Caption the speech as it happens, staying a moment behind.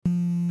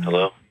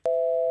Hello?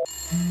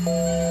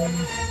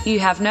 You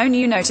have no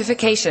new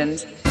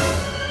notifications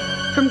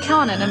from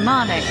Kanan and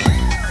Manik.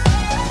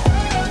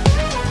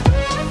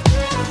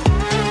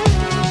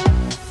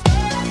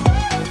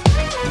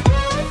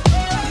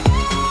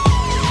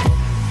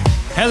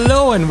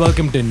 Hello and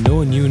welcome to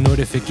No New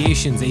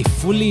Notifications, a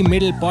fully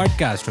middle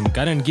podcast from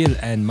Karan Gill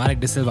and Manik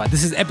De Silva.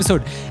 This is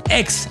episode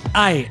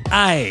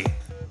XII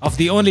of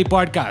the only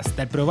podcast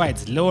that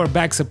provides lower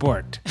back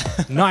support.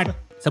 Not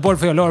support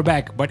for your lower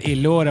back, but a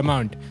lower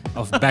amount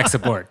of back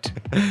support.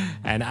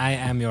 And I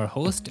am your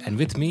host, and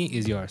with me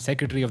is your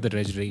Secretary of the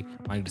Treasury,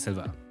 Manik De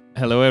Silva.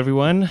 Hello,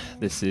 everyone.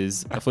 This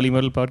is a Fully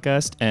Middle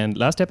podcast. And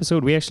last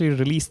episode, we actually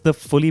released the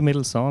Fully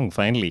Middle song,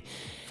 finally.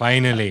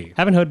 Finally.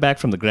 Haven't heard back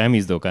from the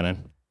Grammys, though,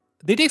 Karan.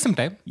 They take some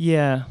time.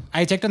 Yeah.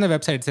 I checked on the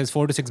website, it says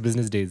 4 to 6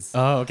 business days.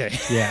 Oh, okay.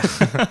 Yeah.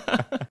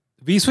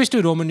 We switched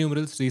to Roman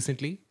numerals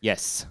recently.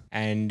 Yes.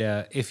 And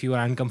if you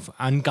are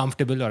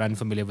uncomfortable or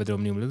unfamiliar with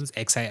Roman numerals,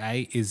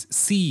 XII is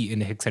C in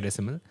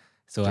hexadecimal.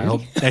 So I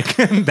hope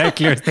that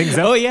clears things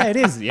up. Oh, yeah, it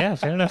is. Yeah,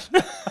 fair enough.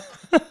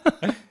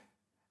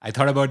 I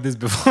thought about this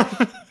before.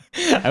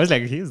 I was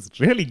like, he's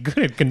really good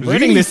at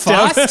converting Really this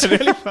fast? stuff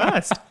really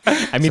fast.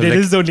 I mean, So it like-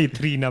 is only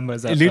 3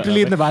 numbers.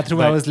 Literally in the bathroom,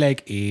 I but- was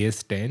like, A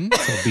is 10,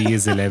 so B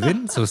is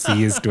 11, so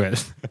C is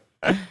 12.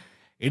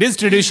 It is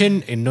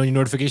tradition in No New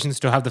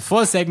Notifications to have the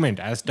first segment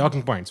as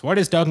talking points. What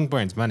is talking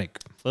points, Manik?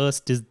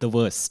 First is the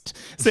worst.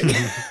 So,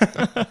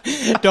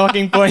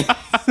 talking point.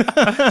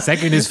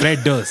 Second is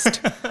Fred Durst.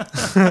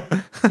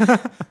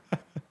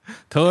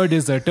 Third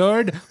is a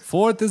turd.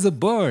 Fourth is a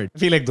bird. I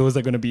feel like those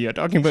are going to be your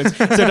talking points.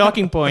 So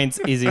talking points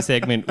is a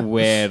segment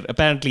where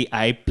apparently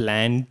I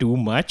plan too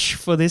much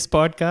for this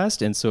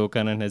podcast. And so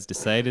Kanan has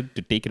decided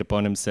to take it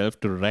upon himself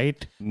to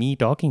write me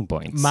talking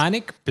points.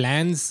 Manik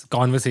plans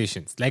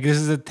conversations. Like, this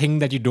is a thing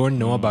that you don't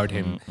know about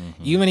him.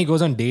 Even when he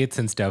goes on dates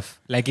and stuff.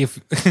 Like, if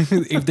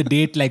if the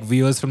date like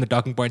veers from the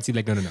talking points, he's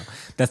like, no.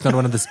 That's not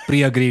one of the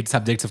pre-agreed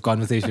subjects of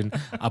conversation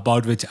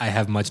about which I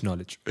have much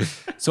knowledge.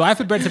 So I've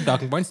prepared some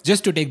talking points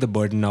just to take the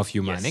burden off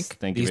you, Manik.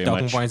 Thank you These very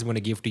talking much. points I'm going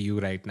to give to you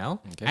right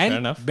now. Okay, and fair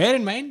enough. bear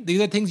in mind,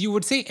 these are things you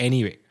would say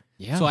anyway.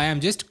 Yeah. So I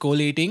am just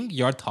collating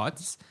your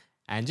thoughts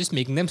and just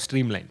making them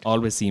streamlined.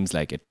 Always seems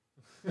like it.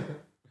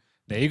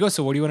 There you go.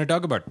 So what do you want to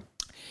talk about?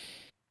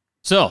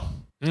 So,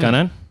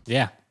 Kanan,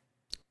 Yeah.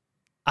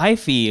 I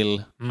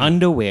feel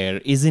underwear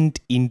isn't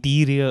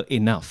interior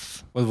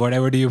enough. Well,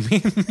 whatever do you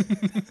mean?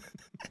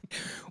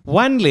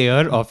 One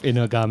layer of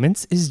inner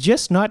garments is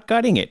just not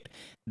cutting it.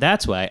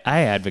 That's why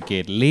I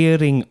advocate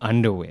layering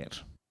underwear.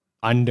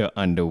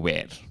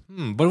 Underwear.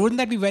 But wouldn't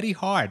that be very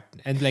hot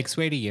and like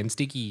sweaty and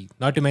sticky?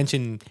 Not to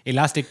mention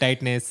elastic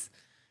tightness,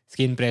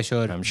 skin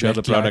pressure. I'm sure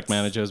blood the product clots.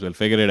 managers will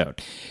figure it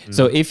out.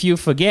 So if you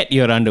forget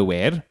your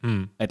underwear,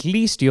 at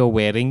least you're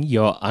wearing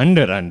your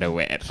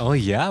underwear. Oh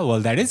yeah,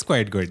 well that is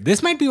quite good.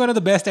 This might be one of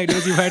the best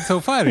ideas you've had so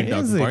far in Is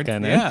Talking it, Points.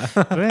 Kanan?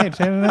 Yeah. Right,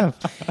 fair enough.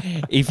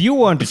 If you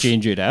want to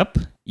change it up,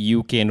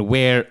 you can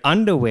wear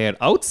underwear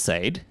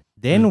outside,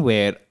 then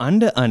wear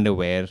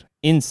underwear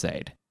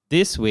inside.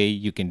 This way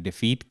you can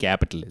defeat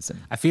capitalism.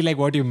 I feel like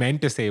what you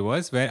meant to say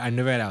was wear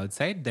underwear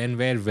outside, then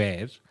wear,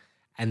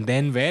 and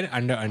then wear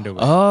underwear.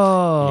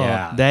 Oh,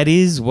 Yeah. that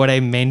is what I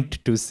meant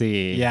to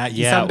say. Yeah,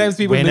 sometimes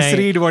people when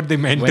misread what they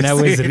meant when to I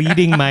say. was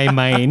reading my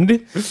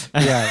mind.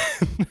 Yeah.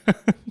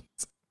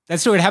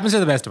 That's true. It happens to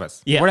the best of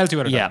us. Yeah. What else you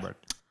want to Yeah. talk about?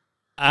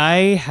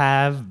 I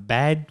have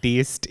bad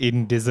taste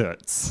in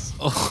desserts.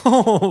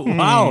 Oh,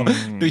 wow.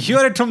 To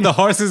hear it from the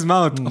horse's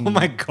mouth. Oh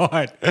my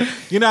God.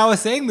 You know, I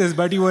was saying this,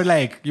 but you were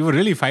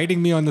really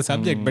fighting me on the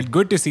subject. But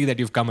good to see that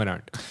you've come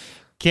around.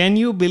 Can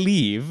you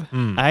believe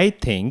I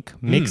think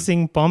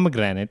mixing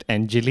pomegranate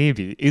and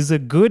jalebi is a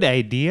good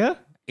idea?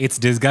 It's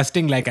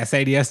disgusting. Like I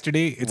said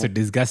yesterday, it's a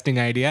disgusting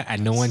idea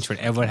and no one should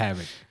ever have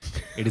it.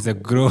 It is a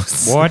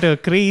gross What a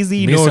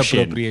crazy notion.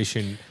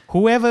 misappropriation.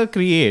 Whoever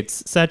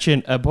creates such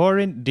an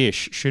abhorrent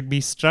dish should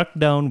be struck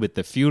down with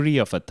the fury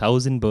of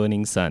 1,000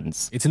 burning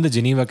suns. It's in the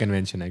Geneva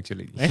Convention,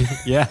 actually.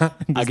 Yeah.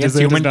 Against dessert is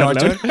human not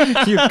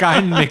torture. You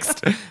can't mix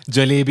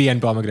jalebi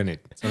and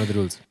pomegranate. It's one of the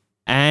rules.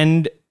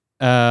 And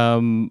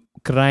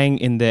crying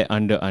in their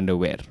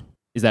underwear.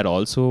 Is that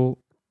also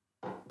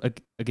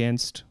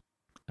against?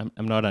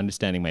 I'm not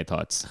understanding my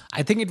thoughts.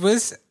 I think it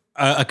was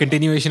a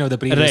continuation of the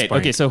previous Right.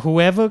 point. Okay. So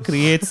whoever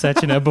creates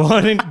such an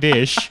abhorrent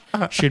dish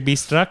should be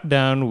struck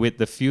down with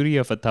the fury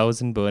of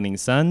 1,000 burning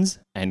suns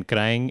and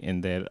crying in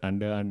their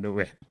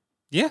underwear.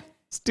 Yeah.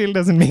 Still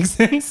doesn't make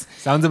sense.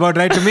 Sounds about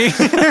right to me.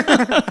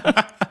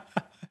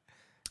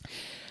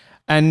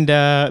 And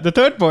the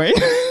third point,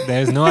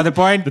 There's no other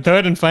point. the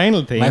third and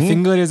final thing, My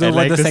finger is I'd over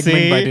like the to segment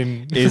say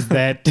button. is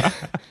that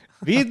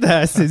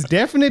Vedas is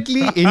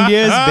definitely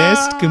India's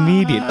best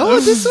comedian.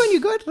 Oh, this one you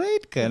got right,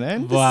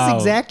 Karan. This Wow.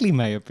 is exactly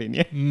my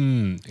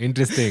opinion.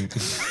 Interesting.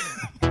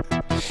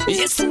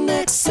 It's the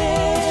next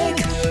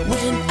seg.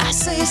 When I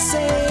say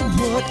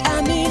seg, what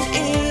I mean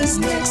is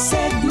next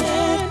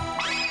segment.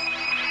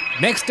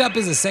 Next up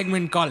is a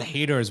segment called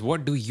Haters.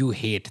 What do you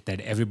hate that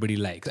everybody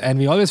likes? And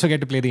we always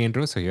forget to play the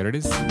intro, so here it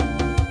is.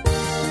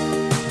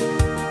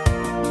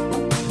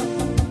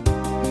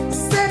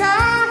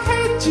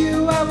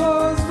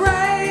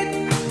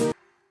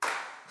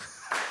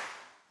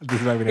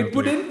 is why we never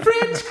Put played. in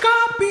French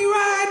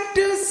copyright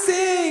to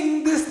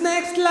sing this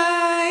next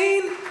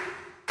line.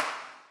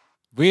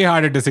 Way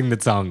harder to sing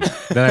that song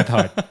than I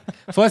thought.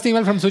 First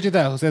email from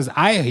Suchita who says,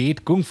 I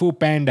hate Kung Fu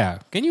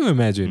Panda. Can you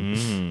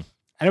imagine?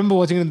 I remember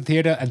watching it in the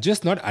theater and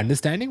just not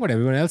understanding what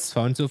everyone else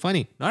found so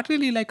funny. Not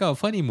really like a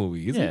funny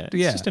movie, is Yeah, it?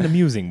 it's just an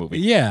amusing movie.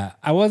 Yeah,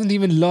 I wasn't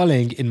even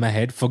lolling in my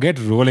head. Forget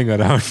rolling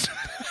around.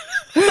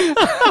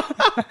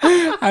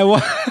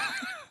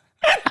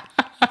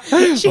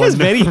 She has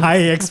very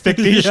high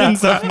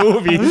expectations of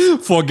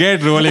movies.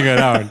 Forget rolling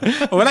around.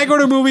 When I go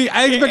to a movie,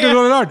 I expect to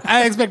roll around.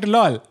 I expect to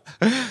lol.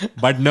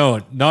 But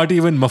no, not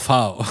even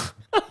Mafao.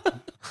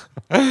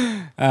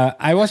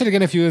 I watched it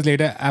again a few years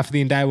later after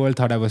the entire world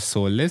thought I was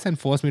soulless and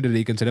forced me to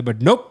reconsider.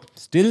 But nope,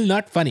 still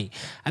not funny.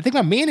 I think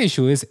my main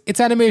issue is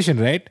it's animation,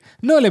 right?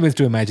 No limits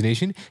to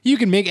imagination. You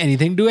can make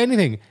anything do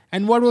anything.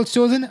 And what was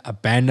chosen? A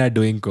panda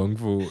doing kung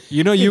fu.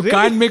 You know, you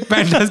can't make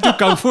pandas do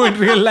kung fu in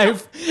real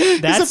life.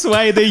 That's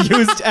why they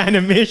used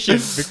animation,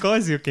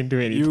 because you can do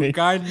anything. You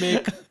can't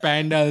make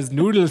pandas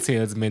noodle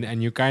salesmen,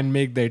 and you can't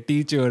make their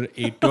teacher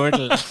a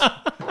turtle.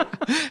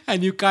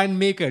 And you can't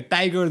make a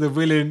tiger the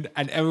villain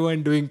and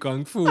everyone doing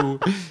kung fu.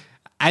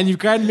 And you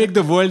can't make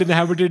the world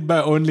inhabited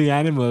by only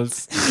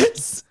animals.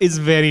 It's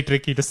very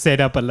tricky to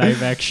set up a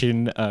live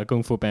action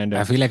Kung Fu Panda.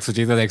 I feel like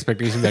Sucheta's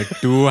expectations are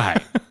too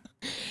high.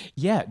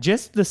 Yeah,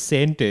 just the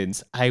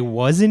sentence, I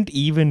wasn't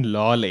even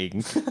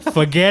lolling.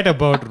 Forget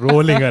about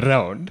rolling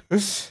around.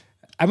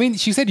 I mean,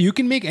 she said you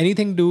can make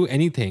anything do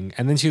anything.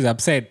 And then she's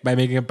upset by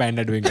making a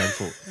panda doing kung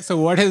fu. So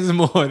what is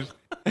more?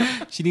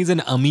 She needs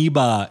an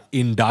amoeba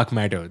in Dark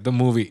Matter, the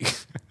movie.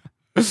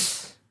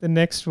 The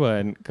next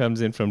one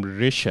comes in from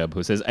Rishabh,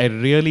 who says, I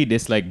really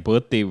dislike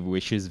birthday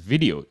wishes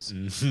videos.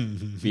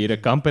 Be it a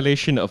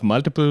compilation of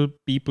multiple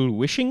people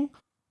wishing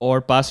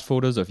or past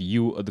photos of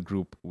you or the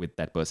group with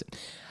that person.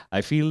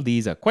 I feel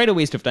these are quite a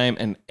waste of time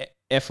and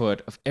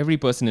effort of every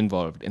person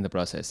involved in the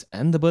process,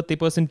 and the birthday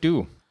person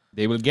too.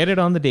 They will get it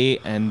on the day,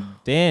 and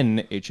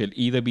then it shall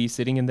either be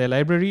sitting in their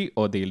library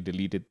or they'll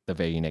delete it the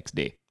very next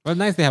day. Well,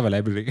 nice they have a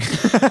library.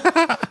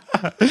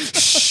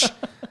 Shh.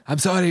 I'm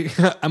sorry.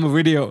 I'm a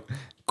video.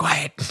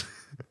 Quiet.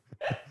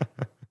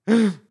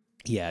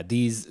 Yeah,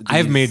 these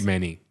I've made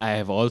many. I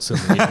have also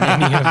made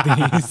many of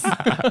these.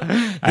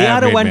 They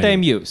have are a made one-time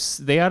many. use.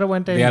 They are a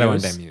one-time They use. are a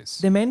one-time use.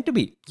 They're meant to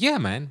be. Yeah,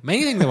 man.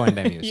 Many things are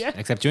one-time use. Yeah.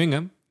 Except chewing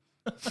gum.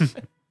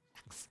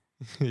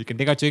 You can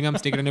take out chewing gum,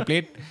 stick it on your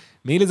plate.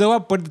 Meal is over,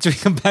 put the chewing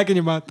gum back in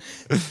your mouth.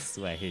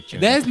 So I hate you.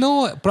 There's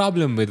no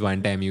problem with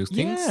one-time use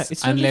things. Yeah,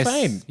 it's totally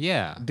fine.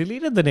 Yeah.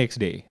 Delete it the next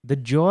day. The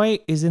joy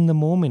is in the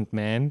moment,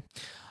 man.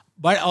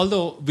 But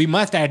although we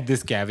must add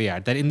this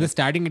caveat that in the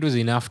starting it was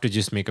enough to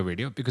just make a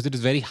video because it was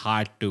very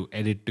hard to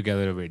edit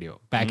together a video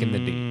back in the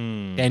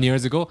day. 10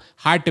 years ago,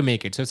 hard to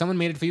make it. So if someone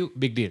made it for you,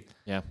 big deal.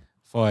 Yeah.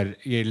 For,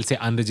 it'll say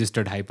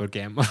unregistered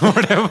hypercam or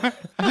whatever.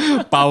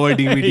 Power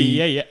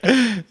DVD.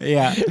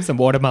 Yeah. Some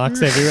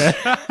watermarks everywhere.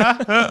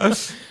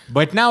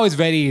 But now it's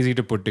very easy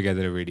to put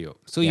together a video.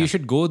 So you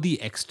should go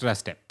the extra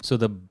step. So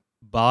the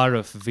bar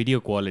of video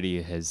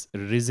quality has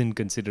risen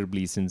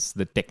considerably since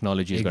the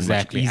technology has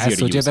Exactly. gotten much As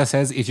easier to use. Sucheta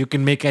says, if you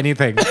can make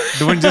anything,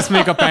 don't just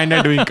make a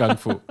panda doing kung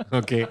fu.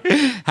 Okay.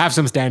 Have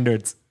some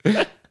standards.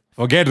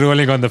 Forget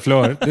rolling on the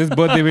floor. This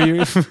birthday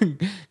video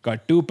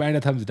got 2 panda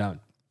thumbs down.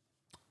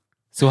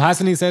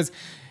 Suhasini says,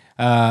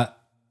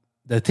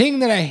 the thing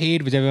that I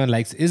hate, which everyone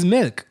likes, is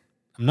milk.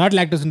 I'm not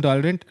lactose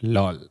intolerant.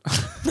 Lol.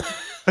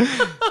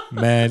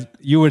 Man,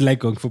 you would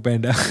like Kung Fu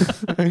Panda.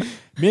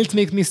 Milk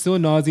makes me so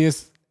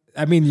nauseous.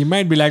 I mean, you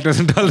might be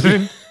lactose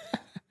intolerant.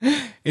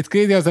 It's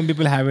crazy how some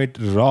people have it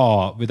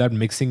raw without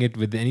mixing it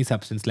with any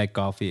substance like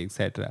coffee,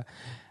 etc.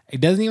 It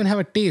doesn't even have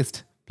a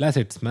taste. Plus,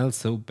 it smells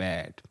so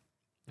bad.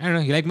 I don't know.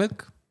 You like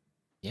milk?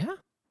 Yeah.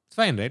 It's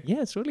fine, right?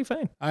 Yeah, it's really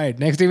fine. All right,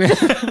 next email.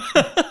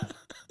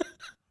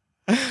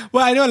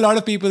 Well, I know a lot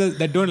of people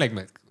that don't like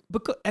milk.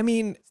 Because, I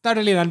mean, It's not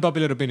really an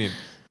unpopular opinion.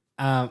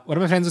 One of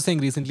my friends was saying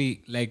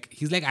recently,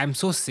 he's like, I'm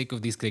so sick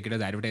of these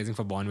cricketers advertising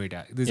for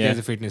Bonvita. This Yeah. guy's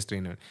a fitness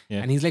trainer.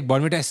 Yeah. And he's like,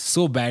 Bonvita is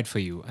so bad for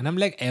you. And I'm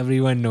like,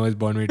 everyone knows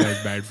Bonvita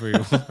is bad for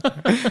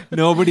you.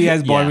 Nobody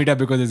has Bonvita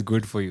because it's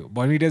good for you.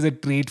 Bonvita is a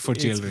treat for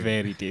it's children.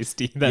 very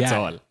tasty. That's Yeah.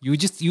 all.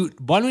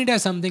 Bonvita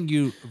is something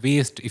you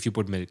waste if you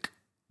put milk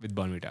with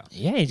Bonvita.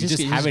 Yeah, you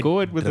just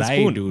go it with a dry,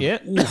 spoon. dude. Yeah.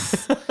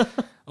 Oof.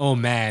 Oh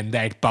man,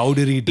 that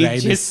powdery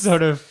dryness. It just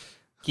sort of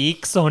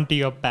cakes onto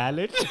your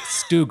palate.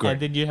 It's too good. And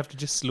then you have to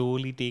just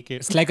slowly take it.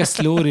 It's like a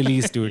slow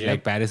release, dude,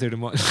 like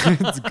paracetamol.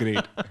 It's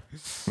great.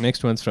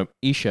 Next one's from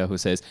Isha, who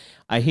says,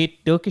 I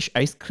hate Turkish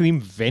ice cream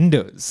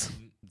vendors.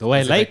 Though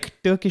I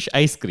like Turkish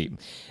ice cream,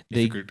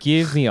 they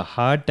give me a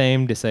hard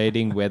time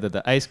deciding whether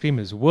the ice cream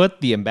is worth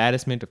the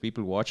embarrassment of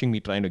people watching me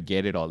trying to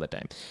get it all the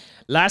time.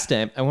 Last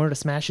time, I wanted to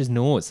smash his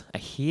nose. I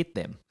hate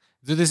them.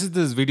 So this is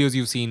those videos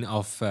you've seen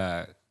of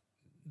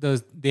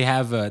they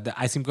have the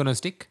ice cream cone on a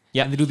stick.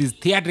 Yeah. And they do these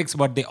theatrics,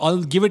 but they all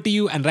give it to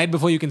you, and right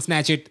before you can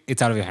snatch it,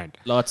 it's out of your hand.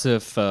 Lots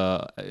of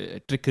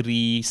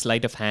trickery,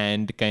 sleight of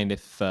hand kind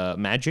of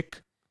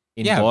magic.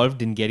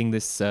 involved in getting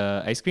this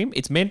ice cream.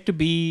 It's meant to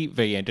be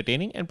very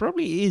entertaining and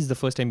probably is the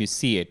first time you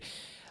see it.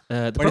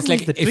 The But it's problem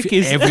like is the if trick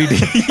is every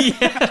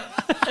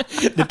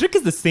day. the trick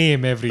is the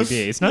same every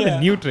day. It's not a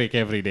new trick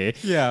every day.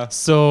 Yeah.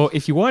 So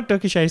if you want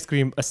Turkish ice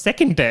cream a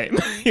second time,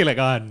 you're like,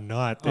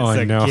 not this Oh,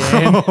 again.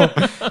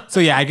 no. So,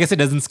 yeah, I guess it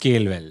doesn't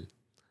scale well.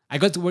 I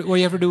guess what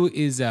you have to do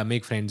is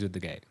make friends with the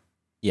guy.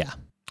 Yeah.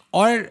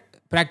 Or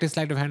practice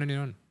sleight of hand on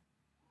your own.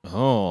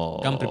 Oh.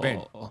 Come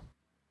prepared.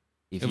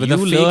 If With you a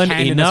fake learn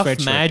hand in a enough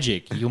sweatshirt.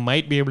 magic, you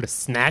might be able to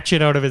snatch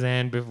it out of his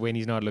hand when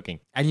he's not looking.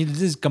 And you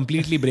just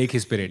completely break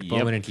his spirit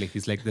permanently.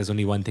 He's like, there's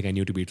only one thing I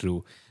knew to be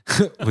true.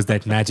 Was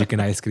that magic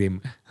and ice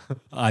cream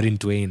are in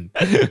twain.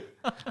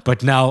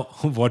 But now,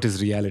 what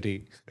is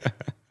reality?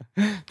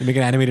 They make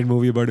an animated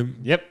movie about him.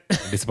 Yep.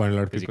 Disappoint a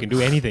lot of Because you people. can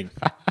do anything.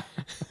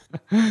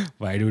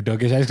 Why do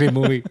Turkish ice cream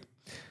movie?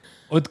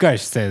 Utkarsh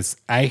says,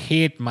 I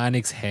hate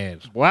Manik's hair.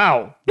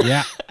 Wow.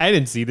 Yeah. I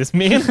didn't see this,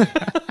 man.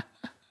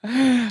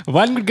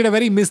 One could get a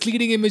very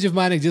misleading image of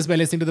Manik just by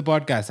listening to the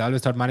podcast. I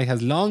always thought Manik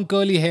has long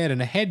curly hair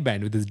and a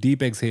headband with his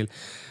deep exhale.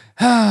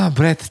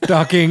 Breath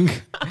talking.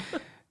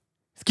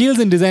 Skills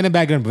and designer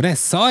background. When I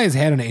saw his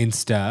hair on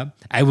Insta,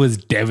 I was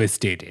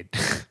devastated.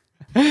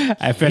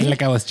 I felt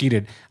like I was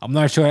cheated. I'm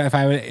not sure if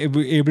I were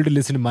able to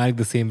listen to Manik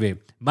the same way.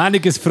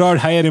 Manik is fraud,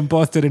 hire,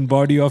 imposter in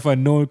body of a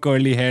no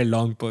curly hair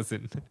long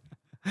person.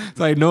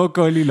 Sorry, no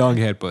curly long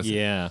hair person.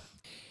 Yeah.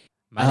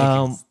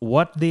 Manik is-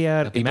 What they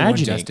are The people want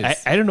imagining,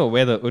 justice. I don't know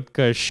whether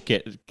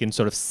Utkarsh can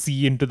sort of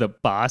see into the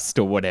past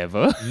or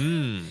whatever.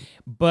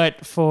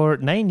 But for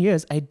 9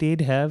 years, I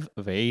did have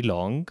very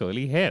long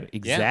curly hair,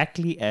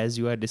 exactly as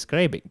you are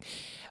describing.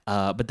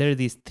 But there are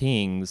these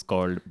things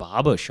called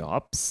barber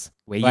shops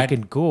where you But-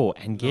 can go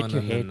and get No,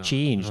 your no, hair no.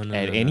 changed No,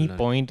 at no, any no.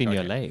 point in Got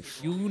your it. life.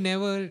 You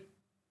never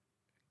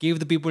gave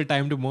the people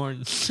time to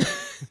mourn.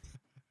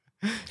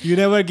 You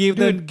never gave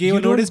Dude, the gave you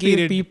a notice don't give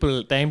period.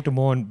 people time to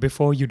mourn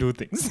before you do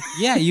things.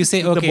 Yeah, you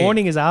say okay. The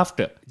mourning is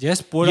after.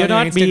 Just put You're on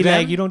your not be Instagram.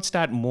 like, you don't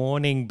start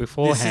mourning This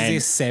beforehand.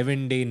 is a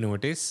 7-day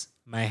notice.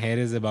 My hair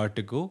is about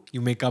to go. You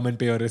may come and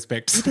pay your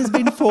respects. It's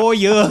been 4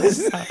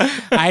 years.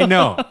 I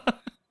know,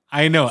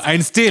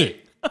 and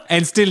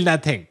still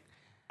nothing.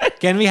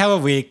 Can we have a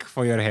wake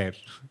for your hair?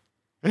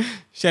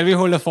 Shall we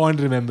hold a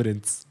fond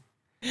remembrance?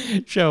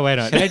 Sure, why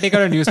not? Shall I take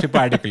out a newspaper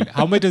article?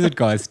 How much does it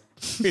cost?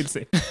 We'll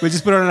see. We'll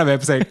just put it on our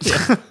website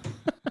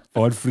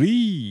for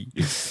free.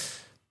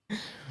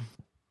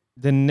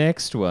 The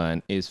next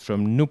one is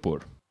from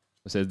Nupur,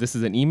 who says, this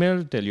is an email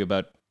to tell you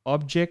about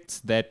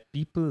objects that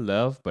people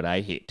love but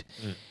I hate.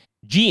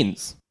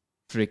 Jeans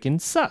freaking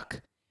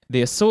suck.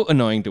 They are so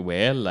annoying to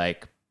wear,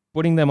 like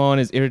putting them on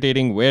is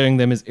irritating, wearing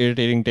them is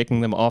irritating, taking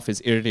them off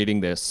is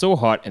irritating. They're so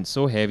hot and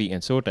so heavy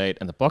and so tight,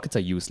 and the pockets are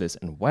useless.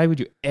 And why would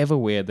you ever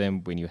wear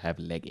them when you have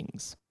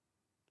leggings?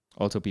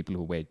 Also, people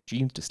who wear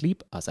jeans to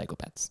sleep are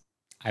psychopaths.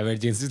 I wear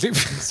jeans to sleep.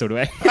 So do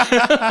I.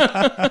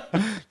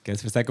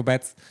 Guess for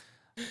psychopaths.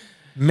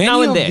 Many Now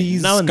and of then,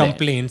 these now and then.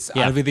 complaints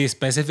Yeah. are with a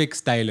specific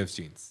style of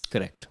jeans.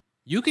 Correct.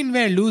 You can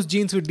wear loose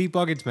jeans with deep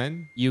pockets,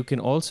 man. You can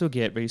also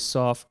get very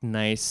soft,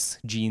 nice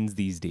jeans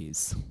these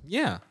days,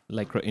 Yeah.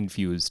 lycra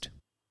infused.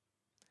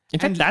 In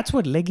fact, that's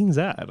what leggings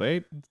are,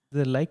 right?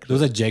 The lycra.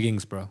 Those are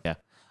jeggings, bro. Yeah.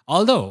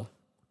 Although,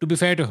 to be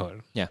fair to her,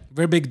 Yeah.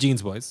 we're big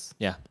jeans boys.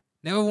 Yeah.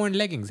 Never worn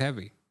leggings, have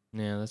we?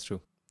 Yeah, that's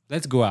true.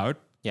 Let's go out,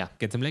 Yeah.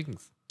 get some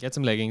leggings. Get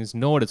some leggings.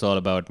 Know what it's all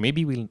about.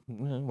 Maybe we'll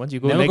once you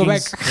go Never go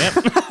leggings.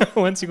 Yeah.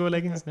 Once you go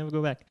leggings, never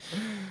go back.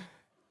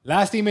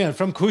 Last email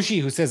from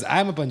Khushi, who says,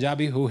 I'm a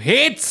Punjabi who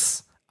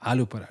hates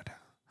aloo paratha.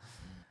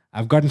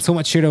 I've gotten so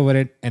much shit over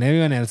it, and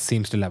everyone else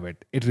seems to love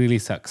it. It really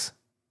sucks.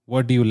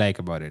 What do you like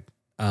about it?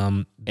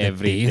 The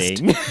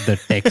Everything. taste, the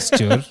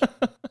texture,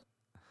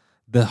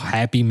 the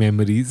happy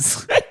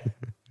memories.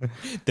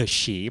 The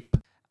shape.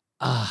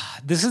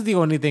 This is the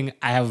only thing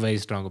I have a very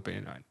strong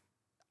opinion on.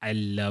 I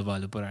love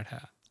aloo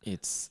paratha.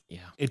 It's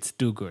It's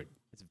too good.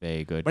 it's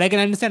very good. But I can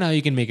understand how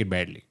you can make it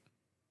badly.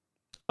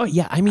 Oh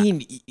yeah, I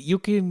mean, you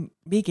can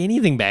make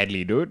anything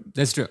badly, dude.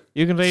 That's true.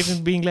 You can write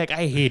in being like,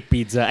 I hate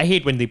pizza. I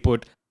hate when they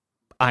put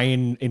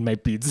iron in my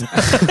pizza.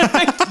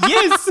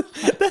 Yes,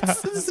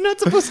 it's not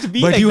supposed to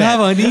be But like you that.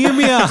 have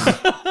anemia.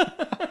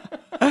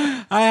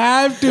 I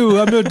have to.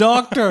 I'm a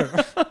doctor.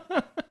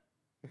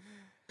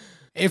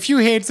 If you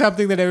hate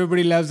something that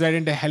everybody loves, write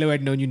into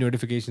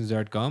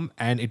hello@nonewnotifications.com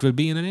and it will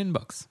be in an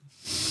inbox.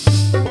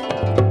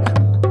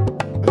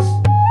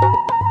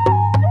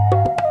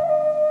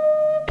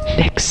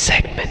 Next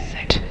segment.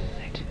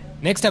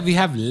 Next up, we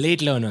have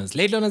Late Learners.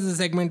 Late Learners is a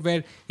segment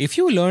where if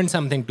you learned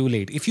something too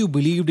late, if you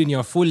believed in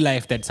your full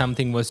life that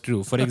something was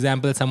true, for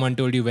example, someone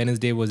told you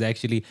Wednesday was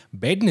actually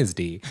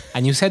Wednesday,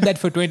 and you said that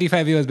for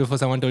 25 years before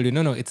someone told you,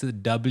 no, it's a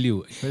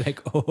W. You're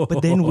like, oh.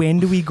 But then when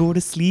do we go to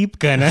sleep,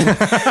 Kanan?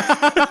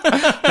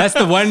 That's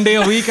the one day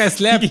a week I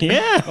slept.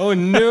 Yeah. Oh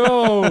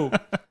no.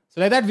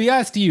 So like that, we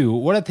asked you,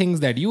 what are things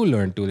that you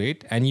learned too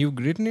late? And you've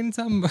written in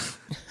some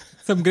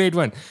some great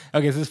one.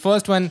 Okay, so this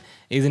first one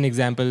is an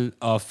example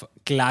of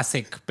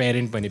classic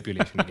parent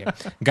manipulation. Okay.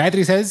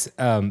 Gayatri says,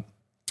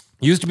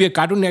 Used to be a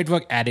Cartoon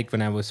Network addict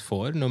when I was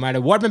 4. No matter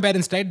what my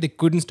parents tried, they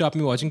couldn't stop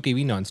me watching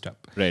TV nonstop.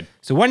 Right.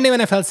 So one day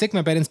when I felt sick,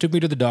 my parents took me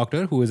to the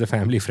doctor, who is a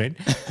family friend,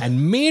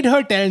 and made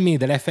her tell me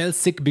that I felt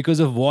sick because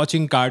of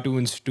watching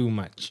cartoons too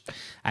much.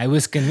 I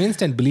was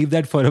convinced and believed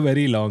that for a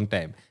very long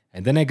time.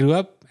 And then I grew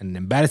up, and an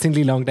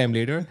embarrassingly long time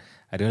later,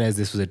 I realized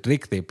this was a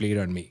trick they played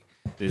on me.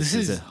 This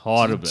is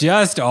horrible.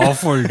 Just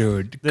awful,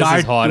 dude. This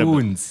is horrible.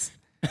 Cartoons.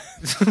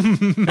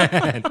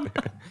 Man.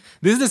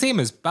 This is the same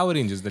as Power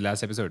Rangers, the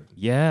last episode.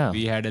 Yeah.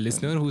 We had a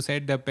listener who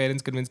said the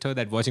parents convinced her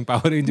that watching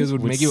Power Rangers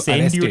would make you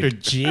send arrested. you to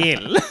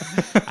jail.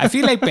 I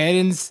feel like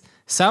parents,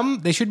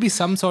 there should be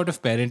some sort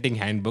of parenting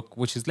handbook,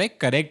 which is like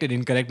correct and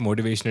incorrect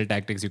motivational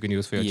tactics you can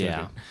use for your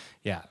children.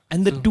 Yeah.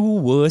 And the two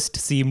worst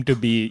seem to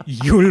be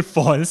you'll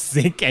fall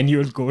sick and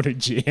you'll go to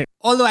jail.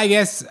 Although I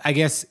guess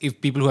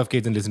if people who have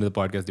kids and listen to the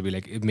podcast, they'll be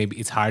like, maybe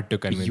it's hard to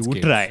convince You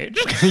kids. try it.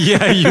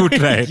 Yeah, you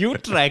try. You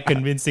try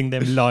convincing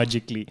them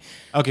logically.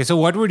 Okay, so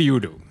what would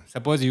you do?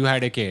 Suppose you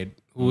had a kid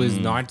who is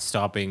not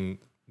stopping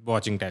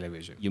watching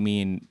television. You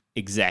mean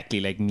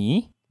exactly like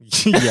me?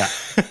 Yeah.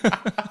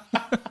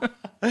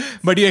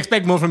 But you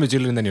expect more from your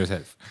children than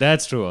yourself.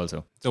 That's true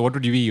also. So what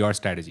would be your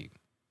strategy?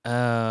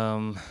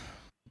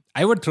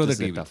 I would throw this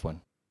the is TV. a tough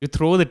one. You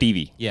throw the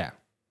TV. Yeah.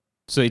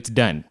 So it's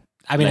done.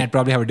 I mean, Like- I'd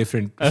probably have a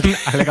different like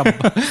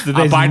So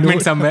there's apartment no-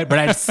 somewhere, but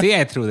I'd say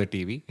I threw the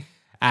TV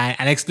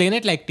and explain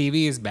it like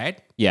TV is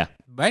bad. Yeah.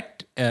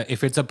 But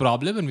if it's a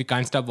problem and we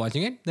can't stop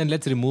watching it, then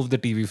let's remove the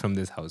TV from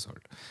this household.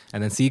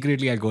 And then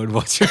secretly I'll go and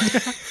watch it.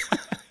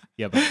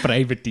 Yeah, but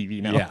private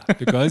TV now. Yeah.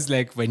 Because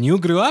like when you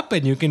grew up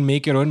and you can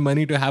make your own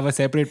money to have a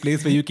separate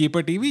place where you keep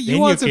a TV, Then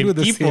you also can do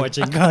the keep same.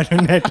 watching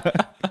Cartoon Network.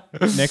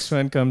 Next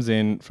one comes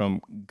in from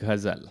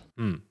Ghazal.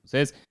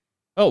 Says,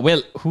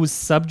 whose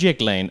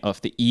subject line of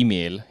the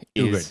email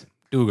Too is good.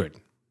 Too good.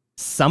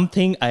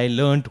 something I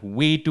learned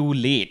way too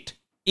late.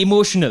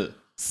 Emotional,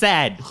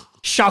 sad,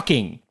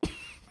 shocking.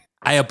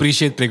 I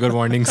appreciate trigger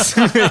warnings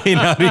in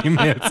our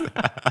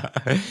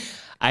emails.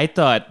 I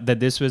thought that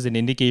this was an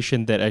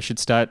indication that I should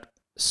start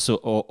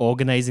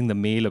organizing the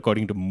mail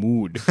according to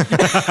mood.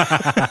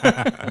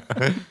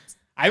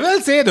 I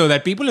will say though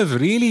that people have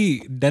really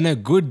done a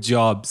good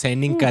job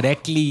sending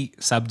correctly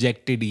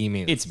subjected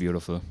emails. It's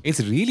beautiful.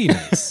 It's really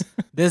nice.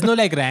 There's no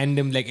like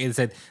random, like it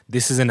said,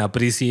 this is an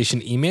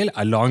appreciation email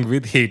along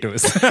with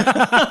haters.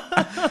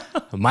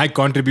 My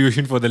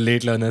contribution for the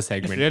late learner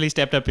segment. Really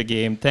stepped up your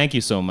game. Thank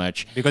you so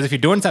much. Because if you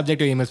don't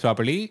subject your emails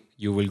properly,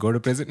 you will go to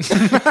prison.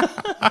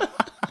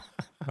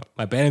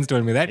 My parents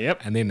told me that,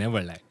 Yep. and they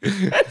never lie.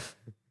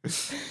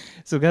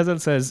 So Ghazal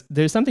says,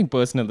 there's something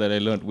personal that I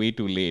learned way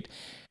too late.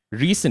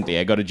 Recently,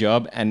 I got a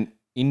job and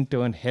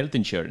intern health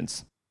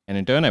insurance. And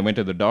in turn, I went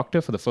to the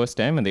doctor for the first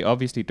time and they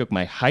obviously took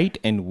my height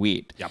and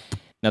weight. Yup.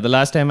 Now, the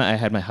last time I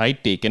had my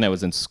height taken, I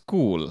was in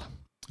school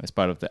as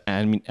part of the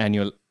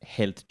annual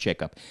health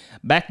checkup.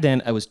 Back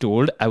then, I was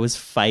told I was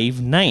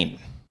 5'9".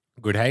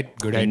 Good height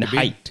in to be.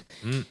 height.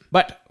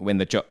 But when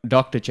the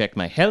doctor checked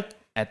my health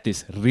at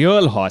this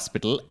real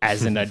hospital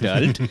as an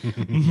adult,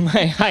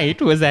 my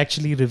height was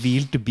actually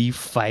revealed to be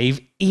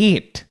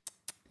 5'8".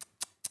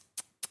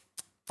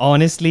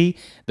 Honestly,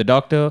 the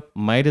doctor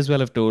might as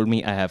well have told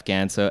me I have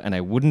cancer and I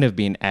wouldn't have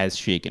been as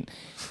shaken.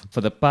 For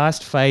the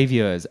past 5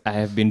 years, I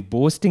have been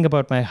boasting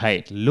about my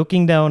height,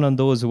 looking down on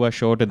those who are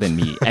shorter than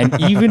me,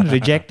 and even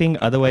rejecting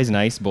otherwise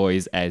nice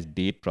boys as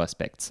date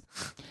prospects.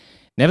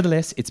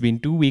 Nevertheless, it's been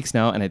 2 weeks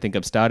now and I think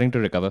I'm starting to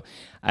recover.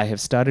 I have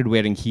started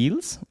wearing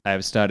heels. I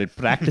have started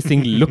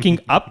practicing looking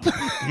up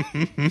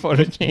for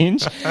a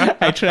change.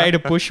 I try to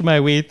push my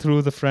way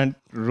through the front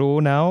row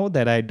now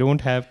that I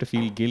don't have to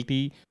feel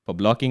guilty for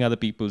blocking other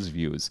people's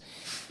views.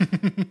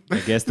 I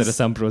guess there are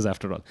some pros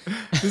after all.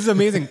 This is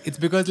amazing. It's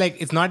because like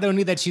it's not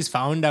only that she's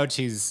found out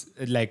she's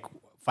like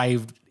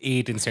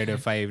 5'8" instead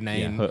of 5'9".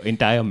 Yeah, her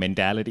entire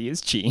mentality has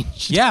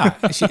changed. Yeah,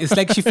 it's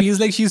like she feels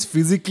like she's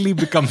physically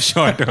become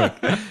shorter.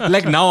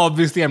 Like now,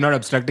 obviously, I'm not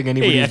obstructing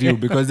anybody's view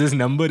because this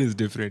number is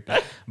different.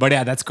 But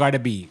yeah, that's gotta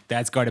be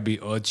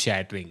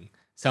earth-shattering.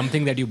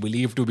 Something that you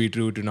believe to be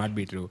true to not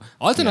be true.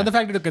 Also, another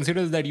factor to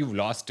consider is that you've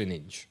lost an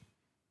inch.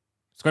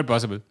 It's quite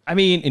possible. I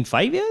mean, in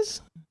 5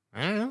 years?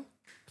 I don't know.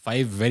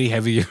 5 very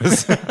heavy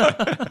years.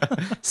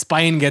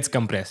 Spine gets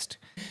compressed.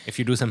 If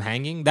you do some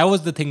hanging, that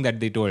was the thing that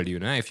they told you,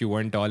 if you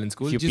weren't tall in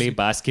school. If you play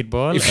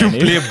basketball. If you and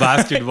play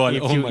basketball,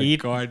 if oh you my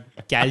eat God.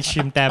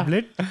 calcium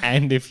tablet,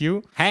 and if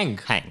you Hang.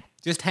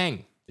 Just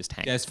hang.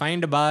 Just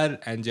find a bar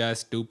and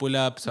just do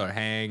pull-ups or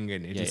hang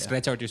and it'll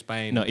stretch out your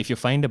spine. No, if you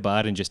find a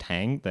bar and just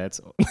hang, that's...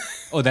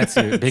 Oh, that's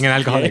being an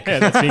alcoholic. Yeah,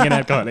 that's being an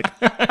alcoholic.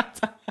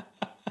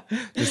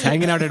 Just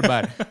hanging out at a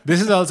bar.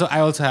 This is also, I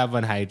also have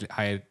one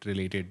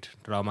height-related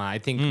trauma. I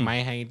think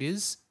my height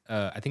is,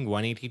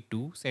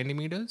 182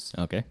 centimeters.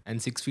 Okay.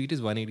 And 6 feet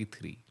is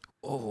 183.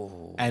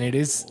 Oh. And it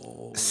is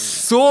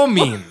so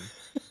mean.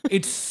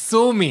 It's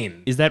so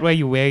mean. Is that why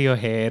you wear your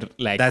hair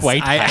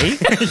quite high?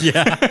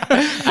 Yeah.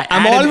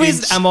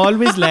 I'm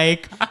always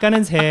like,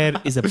 Kanan's hair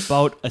is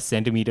about a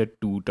centimeter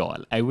too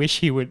tall. I wish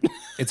he would.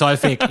 It's all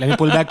fake. Let me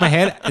pull back my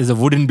hair. It's a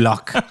wooden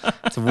block.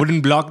 It's a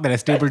wooden block that I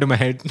stapled to my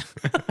head.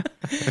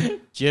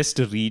 just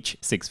to reach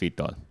 6 feet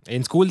tall.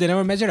 In school, they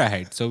never measured our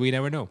height, so we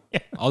never know.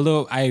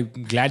 Although I'm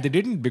glad they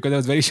didn't because I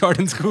was very short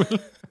in school.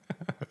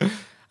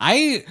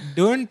 I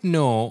don't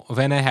know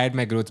when I had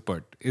my growth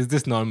spurt. Is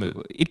this normal?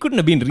 It couldn't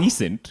have been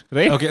recent,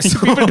 right? Okay, so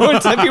people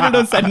don't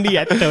suddenly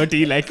at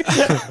 30 like.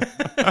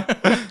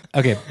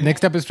 Okay,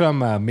 next up is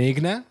from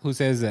Meghna, who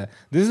says, this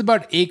is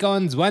about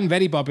Akon's one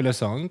very popular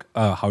song.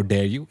 How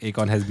dare you?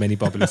 Akon has many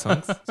popular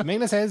songs. So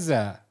Meghna says,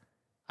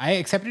 I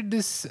accepted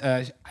this.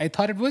 I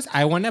thought it was,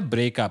 I want to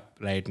break up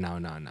right now.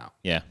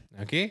 Yeah.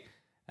 Okay?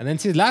 And then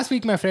she says, last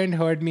week my friend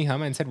heard me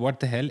hum and said, what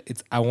the hell?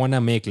 It's I want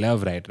to make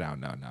love right now.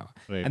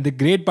 Right. And the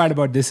great part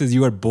about this is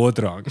you are both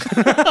wrong.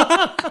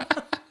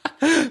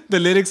 The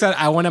lyrics are,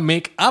 I want to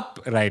make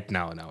up right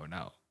now.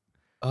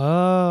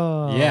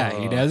 Oh. Yeah,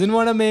 he doesn't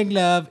want to make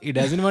love. He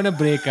doesn't want to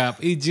break up.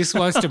 He just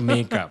wants to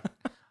make up.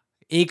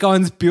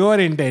 Akon's pure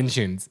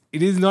intentions.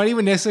 It is not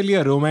even necessarily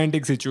a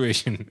romantic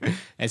situation.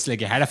 It's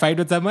like you had a fight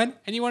with someone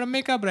and you want to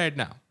make up right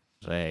now.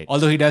 Right.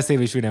 Although he does say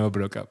wish we never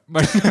broke up.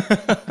 But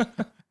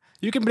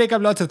you can break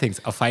up lots of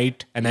things. A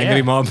fight, an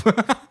angry mob.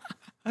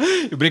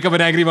 You break up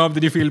an angry mob,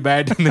 then you feel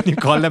bad, and then you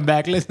call them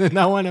back. Listen,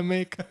 I want to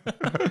make.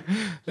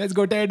 Let's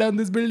go tear down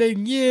this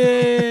building.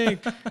 Yay!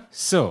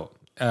 So,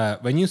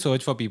 when you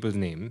search for people's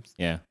names,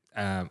 Yeah.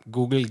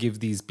 Google gives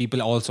these,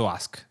 people also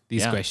ask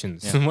these Yeah,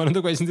 questions. yeah. One of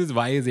the questions is,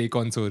 why is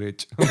Akon so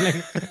rich? I'm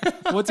like,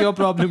 what's your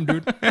problem,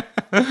 dude?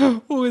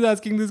 Who is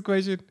asking this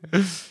question?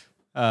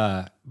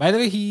 By the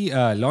way, he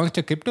launched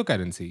a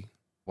cryptocurrency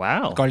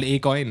Wow. called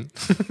Acoin.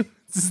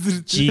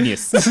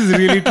 Genius. This is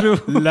really true.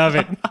 Love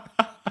it.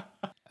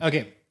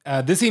 Okay.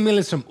 This email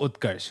is from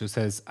Utkarsh, who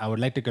says, I would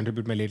like to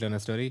contribute my late learner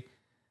story.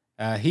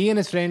 He and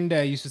his friend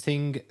used to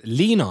sing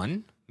Lean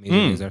On, Major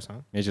Lazer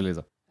song. Major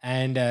Lazer.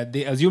 And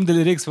they assumed the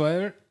lyrics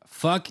were,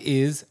 fuck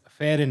is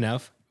fair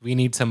enough. We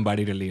need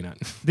somebody to lean on.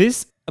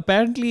 This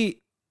apparently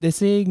they're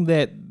saying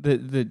that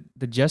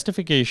the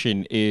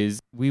justification is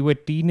we were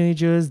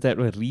teenagers that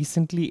were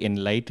recently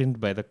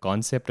enlightened by the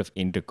concept of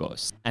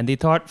intercourse. And they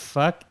thought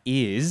fuck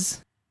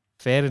is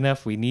fair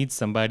enough, we need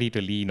somebody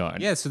to lean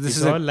on. Yeah, so this It's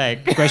is all a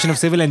like question of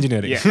civil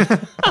engineering.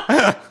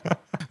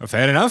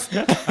 Fair enough.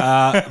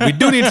 We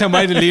do need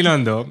somebody to lean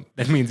on, though.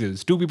 That means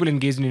it's two people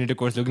engaged in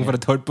intercourse looking for a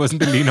third person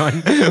to lean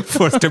on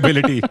for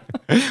stability,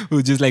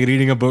 who's just like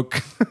reading a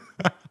book.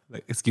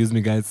 Like, excuse me,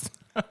 guys.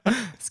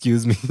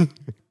 Excuse me.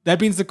 That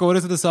means the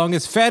chorus of the song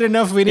is fair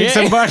enough. We need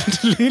somebody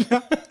to lean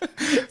on.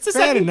 it's a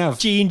fair sudden enough.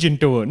 change in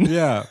tone.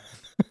 Yeah.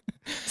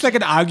 It's like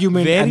an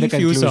argument and Very the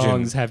few conclusion.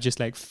 songs have just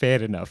like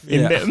fair enough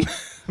in Yeah. them.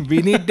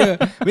 we need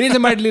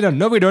somebody to lean on.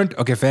 No, we don't.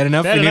 Okay, fair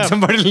enough. Fair we enough. need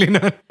somebody to lean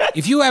on.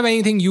 If you have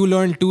anything you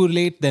learned too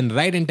late, then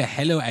write into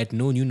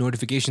hello@no new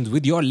notifications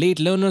with your late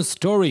learner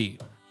story.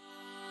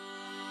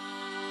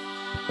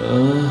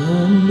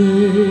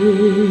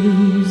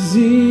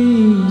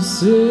 Amazing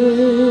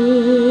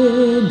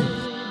said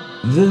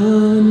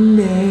the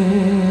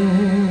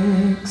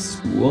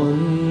next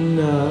one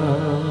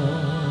now.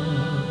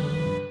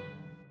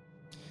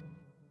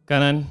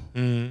 Kanan,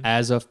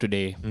 as of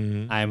today,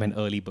 I am an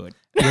early bird.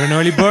 You're an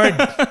early bird.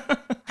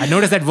 I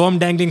noticed that worm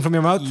dangling from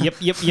your mouth. Yep.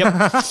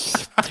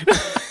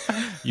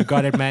 You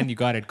got it, man. You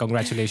got it.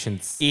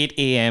 Congratulations. 8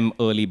 a.m.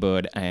 early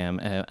bird. I'm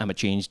a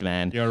changed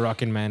man. You're a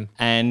rockin' man.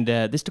 And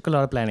this took a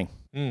lot of planning,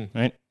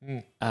 right?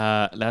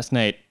 Last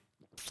night,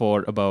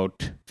 for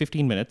about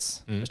 15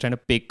 minutes, I was trying to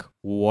pick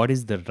what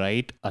is the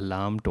right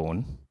alarm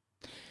tone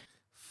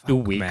to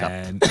wake up.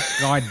 Man.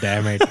 God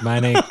damn it,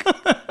 Manik.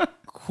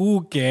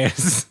 Who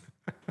cares?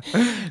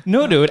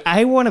 No, dude,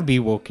 I want to be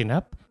woken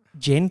up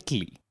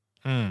gently,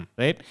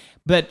 right?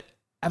 But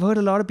I've heard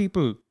a lot of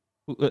people,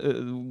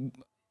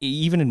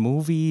 even in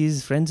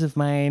movies, friends of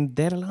mine,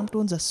 their alarm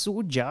tones are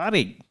so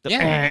jarring.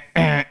 Yeah.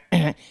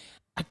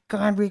 I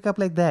can't wake up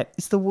like that.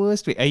 It's the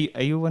worst way.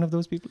 Are you one of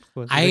those people?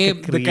 I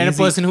am the kind of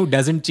person who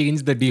doesn't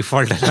change the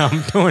default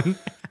alarm tone.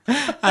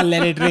 I'll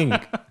let it ring.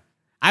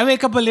 I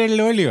wake up a little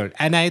earlier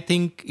and I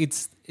think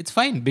it's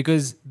fine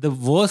because the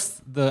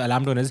worse the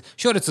alarm tone is,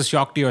 sure, it's a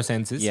shock to your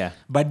senses. Yeah.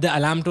 But the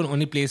alarm tone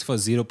only plays for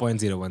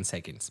 0.01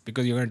 seconds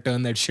because you're going to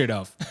turn that shit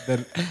off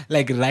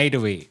like right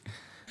away.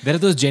 There are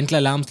those gentle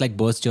alarms like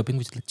burst chirping,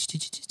 which is like...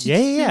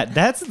 Yeah.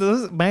 That's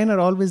those. Mine are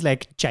always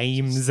like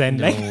chimes and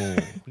like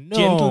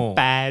gentle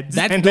pads.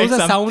 And Those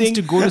like are sounds something-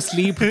 to go to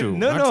sleep to,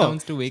 not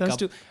sounds to wake Sounds up.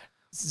 to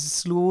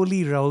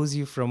slowly rouse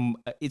you from.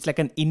 It's like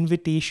an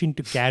invitation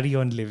to carry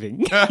on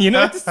living.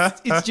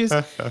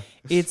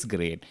 It's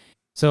great.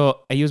 So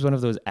I use one of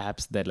those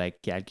apps that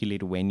like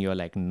calculate when you're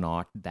like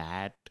not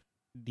that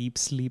deep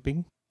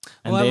sleeping.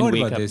 And I've then heard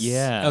wake about up. this.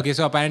 Yeah. Okay,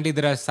 so apparently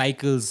there are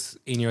cycles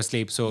in your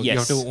sleep, so you have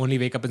Yes. to only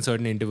wake up in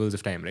certain intervals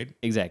of time, right?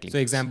 Exactly.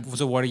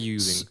 So what are you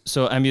using?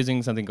 So I'm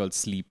using something called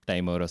Sleep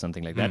Timer or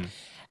something like that.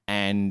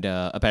 And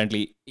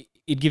apparently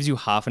it gives you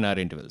half an hour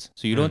intervals.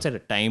 So you don't set a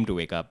time to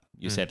wake up.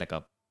 You set like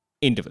a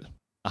interval,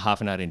 a half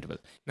an hour interval.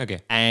 Okay.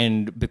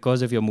 And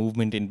because of your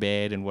movement in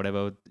bed and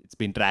whatever, it's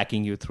been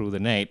tracking you through the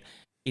night.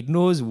 It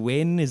knows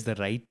when is the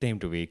right time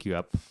to wake you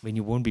up when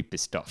you won't be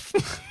pissed off.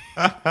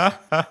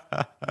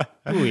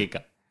 You wake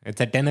up.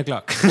 It's at 10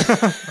 o'clock.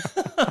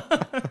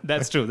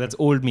 That's true. That's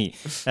old me.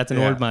 That's an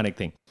Yeah. old Manik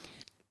thing.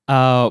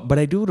 But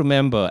I do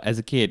remember as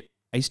a kid,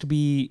 I used to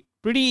be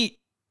pretty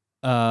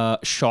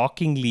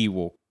shockingly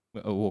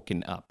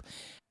woken up.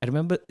 I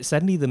remember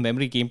suddenly the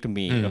memory came to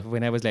me of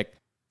when I was like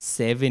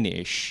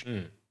 7-ish,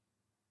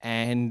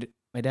 and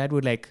my dad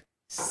would like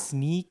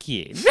sneak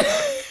in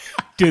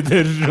to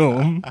the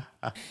room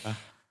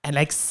and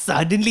like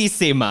suddenly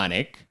say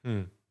Manik.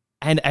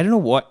 And I don't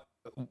know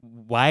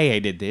why I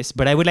did this,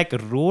 but I would like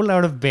roll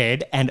out of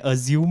bed and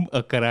assume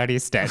a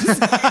karate stance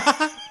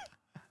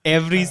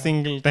every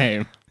single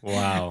time.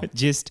 Wow.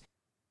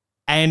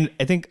 And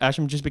I think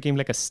Asham just became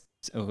like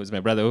who's my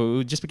brother,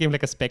 who just became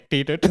like a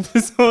spectator to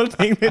this whole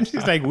thing. Then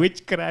she's like,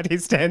 which karate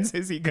stance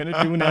is he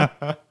gonna do now?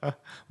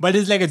 But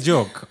it's like a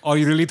joke, or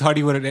you really thought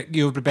you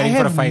were preparing I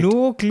for a have fight?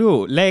 no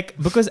clue. Like,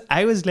 because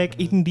I was like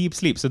in deep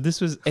sleep. So this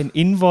was an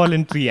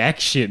involuntary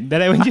action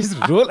that I would just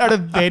roll out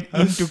of bed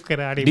into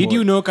karate Did mode.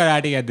 you know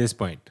karate at this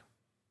point?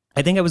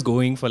 I think I was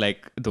going for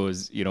like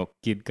those,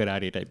 kid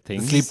karate type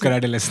things. Sleep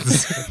karate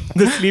lessons.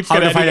 The sleep How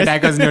to karate fight lesson.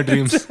 attackers in your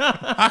dreams.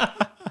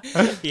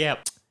 Yeah.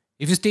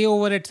 If you stay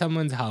over at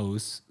someone's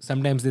house,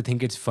 sometimes they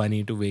think it's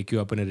funny to wake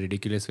you up in a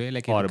ridiculous way.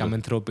 Like, they Horrible. come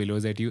and throw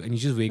pillows at you, and you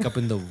just wake up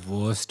in the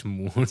worst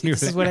mood. You're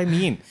This is like, what I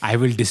mean. I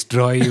will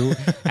destroy you.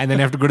 And then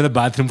I have to go to the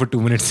bathroom for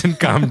 2 minutes and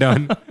calm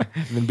down.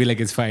 And then be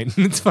like, it's fine.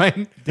 It's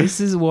fine. This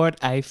is what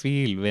I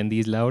feel when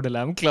these loud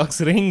alarm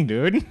clocks ring,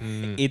 dude.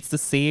 It's the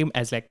same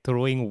as like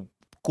throwing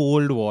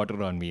cold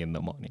water on me in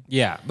the morning.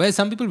 Yeah. But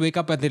some people wake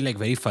up and they're like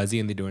very fuzzy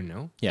and they don't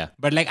know. Yeah.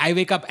 But like, I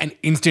wake up and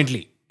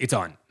instantly it's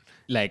on.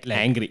 Like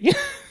angry.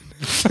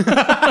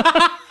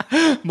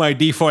 My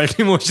default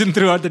emotion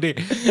throughout the day.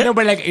 No,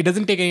 but like, it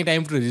doesn't take any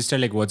time to register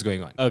like what's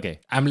going on. Okay.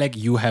 I'm like,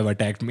 you have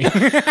attacked me.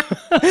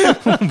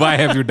 Why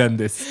have you done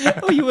this?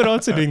 Oh, you were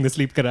also doing the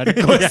sleep karate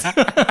course.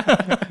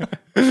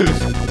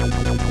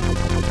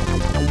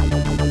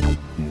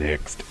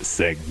 Next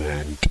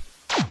segment.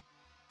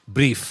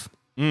 Brief.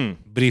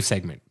 Brief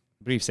segment.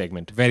 Brief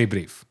segment. Very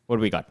brief. What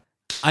do we got?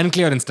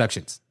 Unclear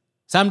instructions.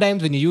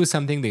 Sometimes when you use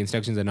something, the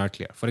instructions are not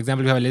clear. For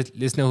example, we have a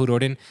listener who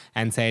wrote in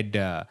and said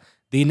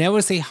they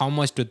never say how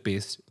much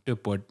toothpaste to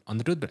put on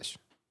the toothbrush.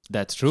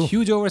 That's true.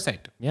 Huge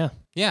oversight. Yeah.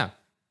 Yeah.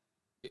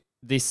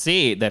 They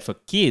say that for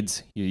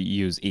kids, you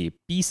use a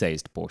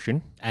pea-sized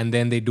portion. And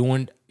then they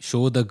don't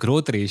show the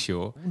growth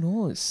ratio. Who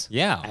knows?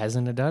 Yeah. As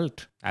an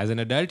adult. As an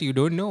adult, you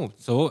don't know.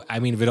 So, I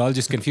mean, we're all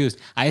just confused.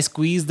 I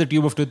squeeze the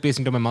tube of toothpaste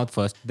into my mouth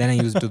first, then I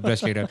use the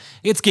toothbrush later.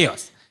 It's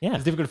chaos. Yeah.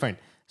 It's difficult to find.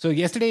 So,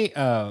 yesterday,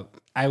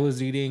 I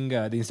was reading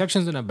the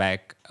instructions on the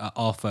back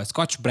of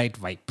Scotch-Brite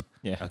Wipe.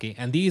 Yeah. Okay.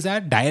 And these are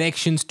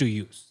directions to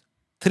use.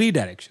 3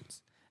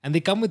 directions. And they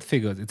come with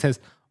figures. It says,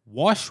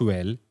 wash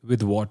well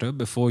with water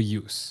before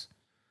use.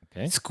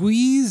 Okay.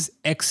 Squeeze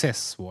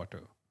excess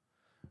water.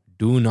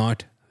 Do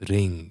not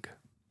wring.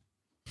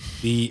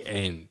 The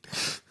end.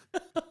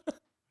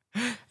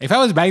 If I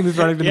was buying this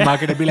product in the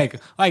market, I'd be like,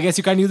 oh, I guess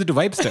you can't use it to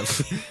wipe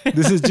stuff.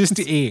 This is just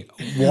a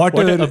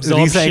water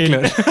absorption.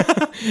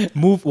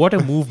 recycler. Water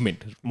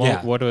movement.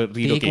 Yeah. Water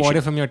relocation. Take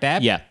water from your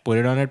tap, Yeah. put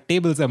it on a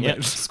table somewhere.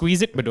 Yeah.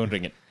 Squeeze it, but don't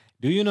wring it.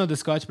 Do you know the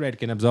Scotch-Brite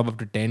can absorb up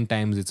to 10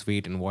 times its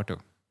weight in water?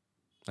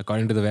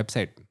 According to the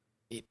website.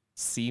 It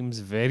seems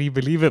very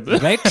believable.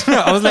 Right?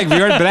 I was like,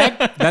 weird brag.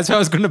 That's why I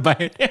was going to buy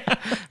it.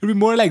 It'd be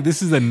more like,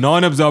 this is a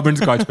non-absorbent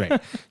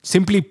Scotch-Brite.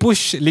 Simply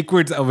push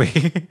liquids away.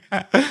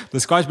 The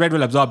Scotch-Brite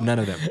will absorb none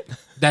of them.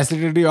 That's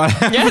literally all I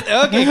have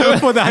Yeah, okay, cool.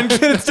 for the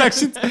unclear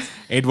instructions.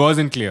 It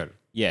wasn't clear.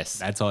 Yes.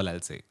 That's all I'll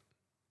say.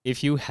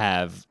 If you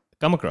have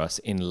come across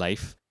in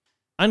life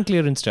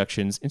unclear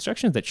instructions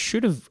that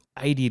should have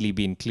ideally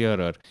been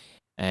clearer,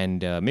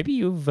 and maybe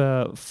you've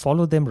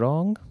followed them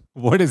wrong.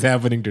 What is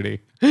happening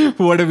today?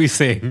 What are we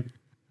saying?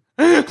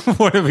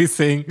 What are we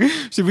saying?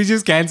 Should we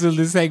just cancel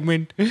this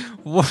segment?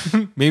 What?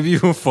 Maybe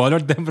you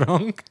followed them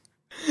wrong?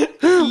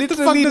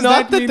 Literally does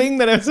not that the mean? thing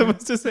that I'm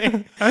supposed to say.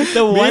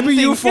 The one Maybe thing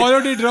you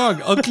followed it wrong.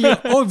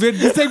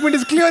 This segment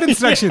is clear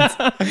instructions.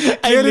 I Clear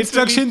literally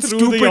instructions, threw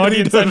stupid the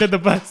audience reader. under the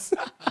bus.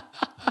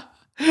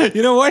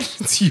 You know what?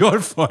 It's your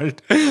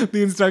fault.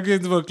 The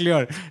instructions were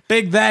clear.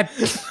 Take that.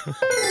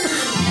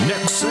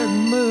 Next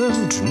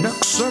segment.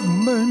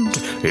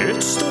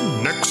 It's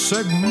the next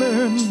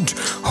segment.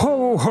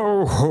 Ho,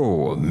 ho,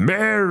 ho.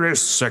 Merry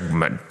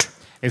segment.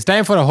 It's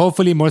time for a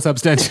hopefully more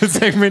substantial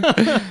segment.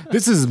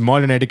 This is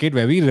Modern Etiquette,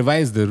 where we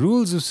revise the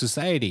rules of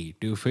society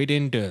to fit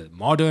into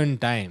modern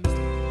times.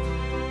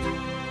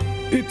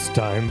 It's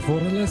time for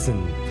a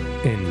lesson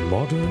in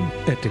modern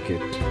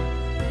etiquette.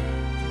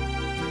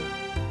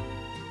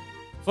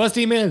 First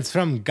emails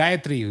from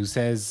Gayatri, who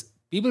says,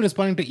 people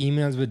responding to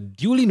emails with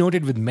duly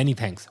noted with many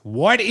thanks.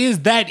 What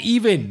is that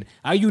even?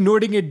 Are you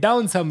noting it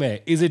down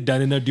somewhere? Is it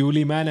done in a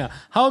duly manner?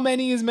 How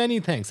many is many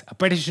thanks? A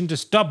petition to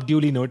stop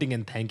duly noting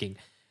and thanking.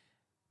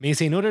 May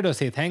say noted or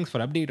say thanks for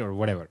update or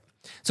whatever.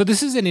 So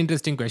this is an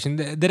interesting question.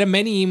 There are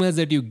many emails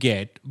that you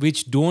get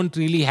which don't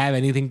really have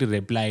anything to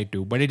reply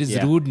to, but it is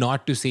rude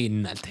not to say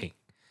nothing.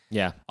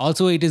 Yeah.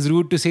 Also, it is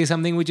rude to say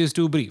something which is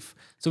too brief.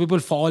 So people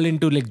fall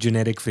into like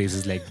generic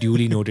phrases like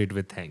duly noted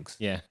with thanks.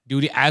 Yeah.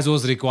 Duly, as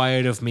was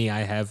required of me,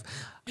 I have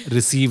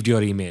received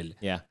your email.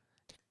 Yeah.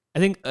 I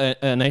think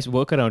a nice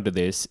workaround to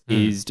this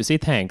is to say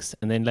thanks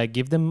and then like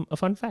give them a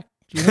fun fact.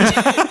 You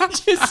know?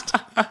 Just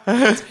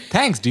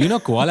Thanks. Do you know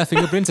koala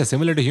fingerprints are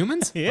similar to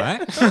humans? Yeah.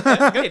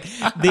 Right? great.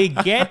 They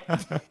get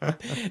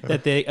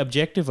that the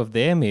objective of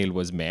their mail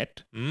was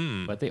met,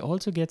 but they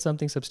also get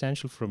something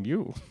substantial from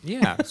you.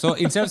 Yeah. So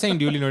instead of saying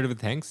duly noted with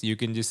thanks, you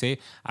can just say,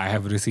 I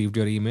have received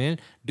your email.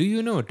 Do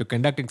you know to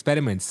conduct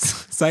experiments,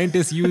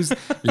 scientists use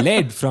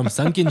lead from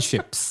sunken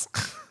ships?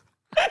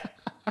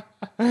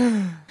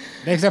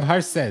 Next up,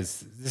 Harsh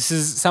says, this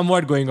is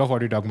somewhat going off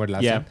what we talked about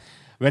last Yeah. time.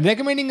 When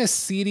recommending a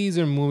series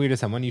or movie to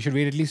someone, you should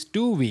wait at least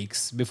 2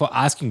 weeks before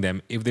asking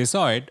them if they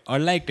saw it or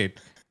liked it.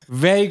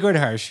 Very good,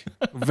 Harsh.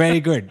 Very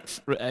good.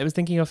 I was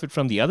thinking of it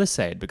from the other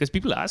side because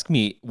people ask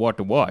me what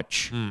to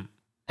watch.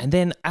 And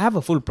then I have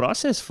a full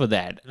process for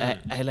that.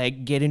 I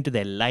like get into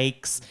their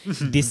likes,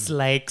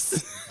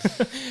 dislikes,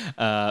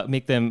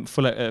 make them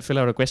fill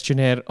out a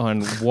questionnaire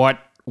on what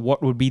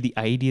would be the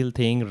ideal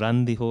thing,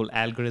 run the whole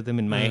algorithm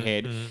in my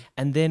head,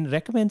 and then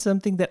recommend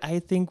something that I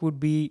think would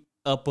be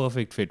a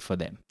perfect fit for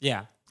them.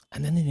 Yeah.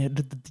 And then they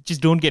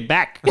just don't get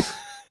back.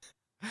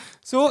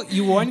 So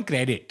you want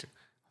credit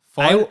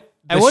for I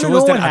the want to know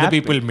shows that what other happened.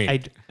 people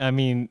made. I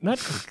mean, not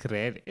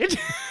credit.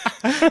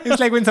 It's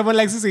like when someone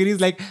likes a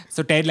series, like,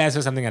 so Ted Lasso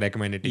is something I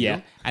recommended to Yeah.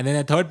 you. And then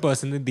a third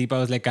person, Deepa,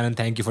 was like, Kanan,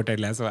 thank you for Ted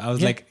Lasso. I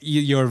was like,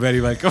 you're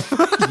very welcome.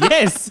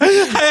 Yes. I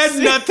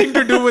had nothing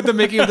to do with the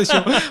making of the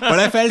show. But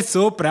I felt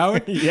so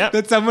proud Yeah.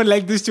 that someone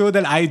liked this show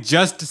that I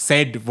just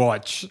said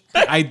watch.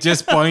 I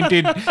just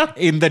pointed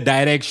in the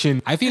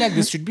direction. I feel like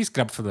this should be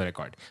scrubbed for the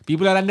record.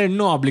 People are under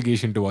no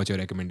obligation to watch your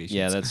recommendations.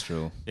 Yeah, that's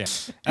true. Yeah.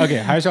 Okay.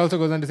 Harsh also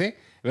goes on to say,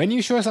 when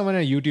you show someone a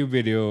YouTube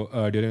video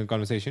during a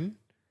conversation,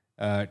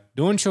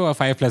 don't show a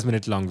 5+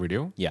 minute long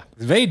video. Yeah.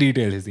 It's very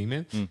detailed, his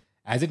email,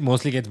 as it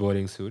mostly gets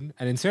boring soon.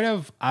 And instead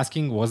of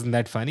asking, wasn't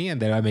that funny?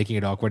 And thereby making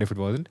it awkward if it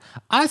wasn't,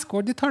 ask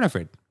what they thought of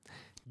it.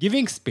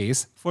 Giving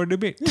space for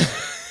debate.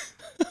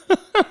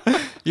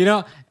 You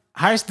know,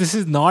 Harsh, this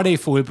is not a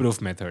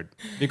foolproof method.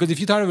 Because if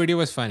you thought a video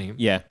was funny,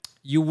 Yeah.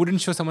 you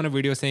wouldn't show someone a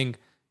video saying,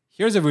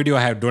 here's a video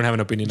I don't have an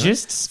opinion on.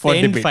 Just for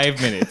spend debate.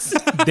 5 minutes.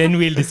 Then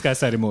we'll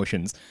discuss our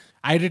emotions.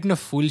 I'd written a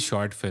full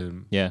short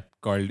film Yeah.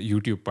 called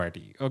YouTube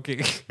Party.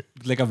 Okay.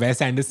 Like a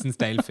Wes Anderson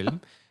style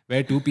film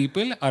where two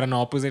people are on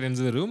opposite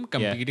ends of the room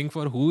competing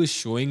for who is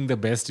showing the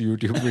best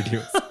YouTube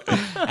videos.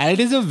 And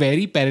it is a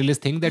very perilous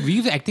thing that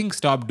we've, I think,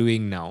 stopped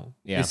doing now.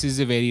 Yeah. This is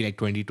a very like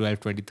 2012,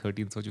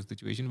 2013 sort of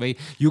situation where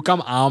you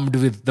come armed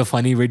with the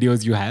funny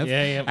videos you have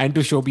and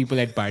to show people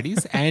at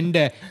parties.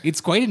 And it's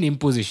quite an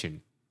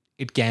imposition.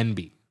 It can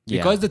be.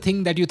 Because the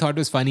thing that you thought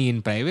was funny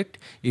in private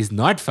is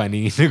not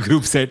funny in a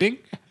group setting.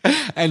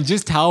 And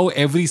just how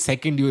every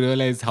second you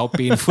realize how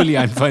painfully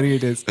unfunny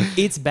it is.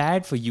 It's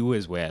bad for you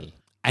as well.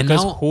 And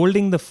because now-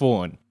 holding the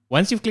phone,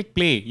 once you've clicked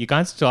play, you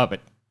can't stop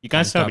it. You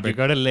can't stop it. stop You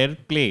got to let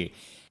it play.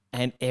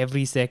 And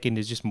every second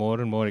is just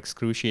more and more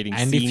excruciating.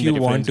 And seeing if that you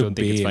your want friends to don't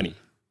think it's bail, funny.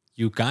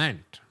 you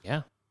can't.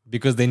 Yeah.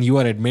 Because then you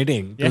are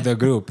admitting Yeah. to the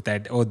group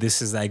that, oh, this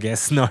is, I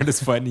guess, not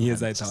as funny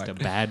as I Just a thought.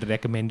 bad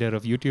recommender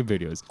of YouTube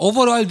videos.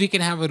 Overall, we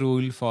can have a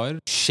rule for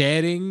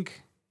sharing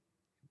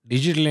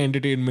digital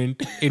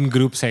entertainment in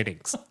group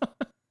settings.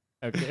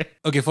 Okay.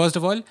 Okay, first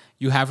of all,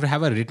 you have to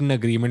have a written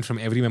agreement from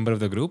every member of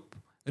the group,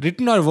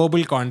 written or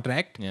verbal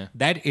contract,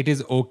 that it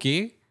is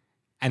okay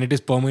and it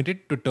is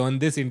permitted to turn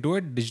this into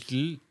a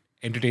digital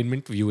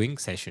entertainment viewing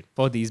session.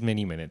 For these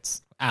many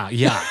minutes.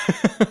 Yeah.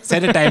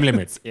 Set a time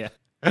limit. Yeah.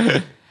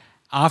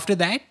 After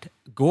that,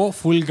 go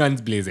full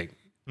guns blazing.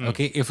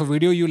 Okay, if a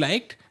video you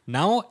liked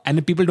now and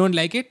if people don't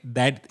like it,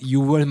 that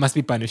must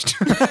be punished.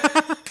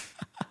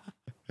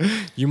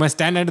 You must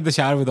stand under the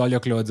shower with all your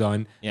clothes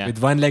on, with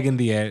one leg in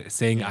the air,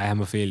 saying, I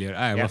am a failure.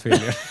 I am a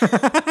failure.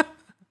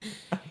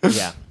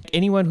 Yeah.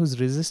 Anyone who's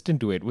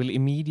resistant to it will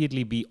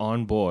immediately be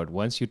on board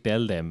once you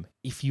tell them,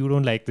 if you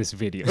don't like this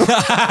video,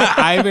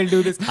 I will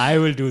do this. I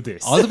will do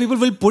this. Also, people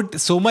will put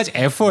so much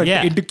effort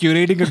Yeah. into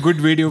curating a good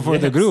video for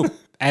the group.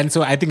 And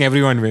so I think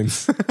everyone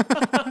wins.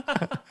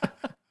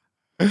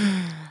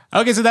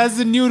 Okay, so that's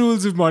the new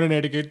rules of modern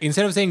etiquette.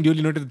 Instead of saying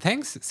duly noted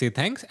thanks, say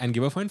thanks and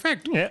give a fun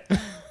fact. Yeah.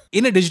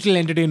 In a digital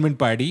entertainment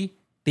party,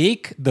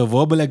 take the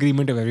verbal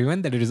agreement of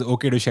everyone that it is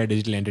okay to share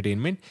digital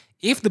entertainment.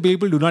 If the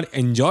people do not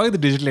enjoy the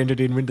digital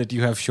entertainment that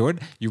you have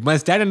showed, you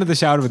must stand under the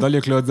shower with all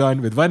your clothes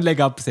on, with one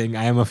leg up, saying,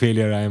 I am a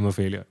failure, I am a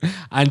failure.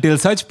 Until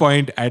such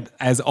point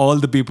as all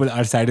the people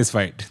are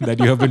satisfied that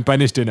you have been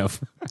punished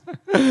enough.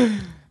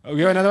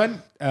 Okay, another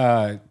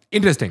one.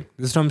 Interesting.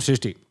 This is from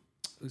Shrishti,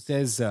 who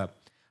says,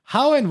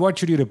 how and what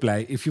should you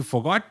reply if you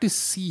forgot to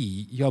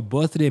see your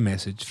birthday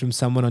message from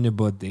someone on your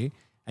birthday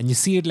and you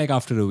see it like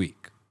after a week?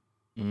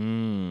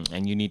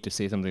 And you need to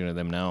say something to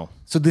them now.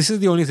 So this is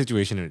the only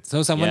situation in it.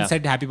 So someone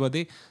said happy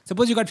birthday.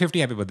 Suppose you got 50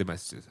 happy birthday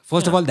messages.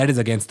 First of all, that is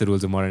against the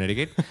rules of modern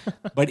etiquette.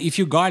 But if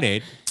you got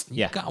it,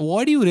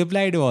 what do you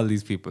reply to all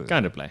these people?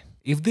 Can't reply.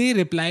 If they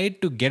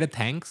replied to get a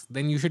thanks,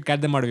 then you should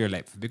cut them out of your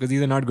life because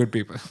these are not good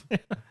people.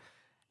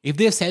 If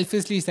they've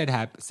selflessly said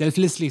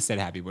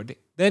happy birthday,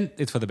 then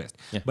it's for the best.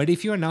 Yeah. But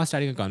if you are now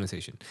starting a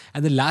conversation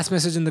and the last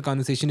message in the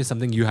conversation is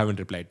something you haven't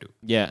replied to,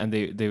 Yeah, and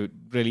they were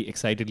really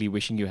excitedly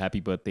wishing you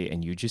happy birthday,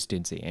 and you just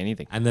didn't say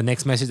anything. and the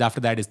next message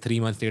after that is 3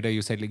 months later,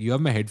 you said like, you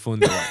have my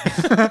headphones on.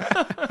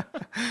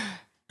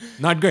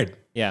 Not good.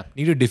 Yeah.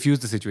 Need to diffuse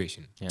the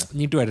situation. Yeah.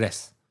 Need to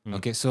address.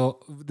 Okay, so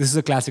this is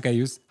a classic I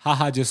use.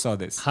 Haha, just saw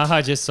this.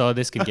 Haha, just saw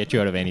this can get you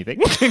out of anything.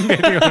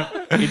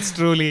 It's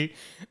truly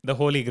the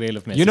holy grail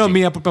of messaging. You know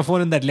me, I put my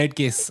phone in that lead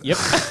case. Yep.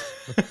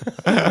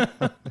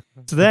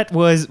 So that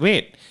was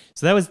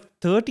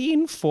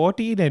 13,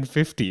 14, and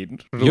 15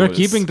 rules. You're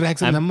keeping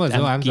tracks of numbers.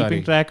 I'm keeping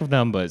sorry. track of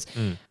numbers.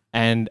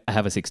 And I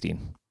have a 16.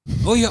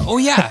 Oh, yeah.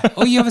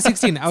 Oh, you have a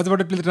 16. I was about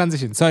to play the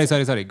transition. Sorry.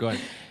 Go on.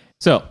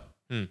 So,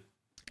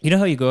 you know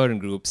how you go out in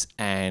groups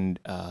and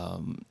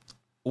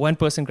one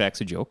person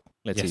cracks a joke.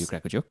 Let's say Yes. you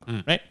crack a joke,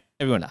 right?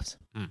 Everyone laughs,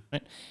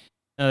 right?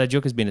 Now the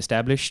joke has been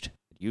established.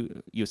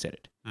 You said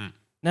it.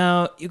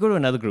 Now you go to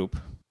another group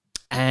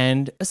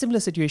and a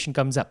similar situation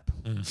comes up,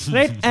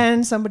 right?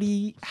 And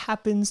somebody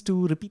happens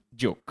to repeat the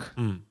joke,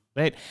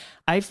 right?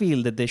 I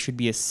feel that there should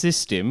be a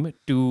system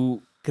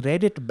to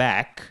credit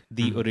back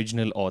the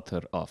original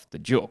author of the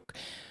joke.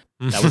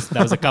 That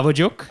was a cover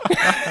joke.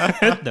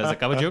 That was a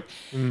cover joke,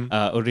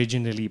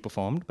 originally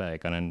performed by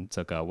Kanan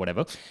Circa,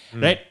 whatever.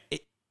 Right?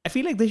 I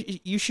feel like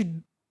you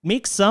should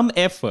make some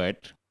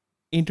effort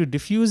into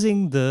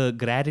diffusing the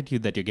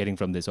gratitude that you're getting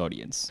from this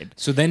audience.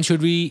 So then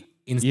should we,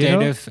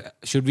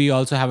 should we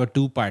also have a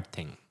 2-part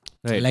thing?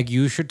 Right. Like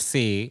you should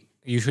say,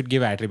 you should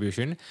give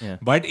attribution. Yeah.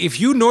 But if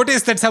you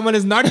notice that someone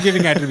is not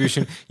giving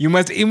attribution, you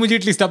must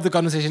immediately stop the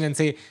conversation and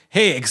say,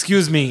 hey,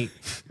 excuse me.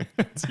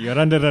 You're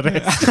under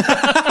arrest.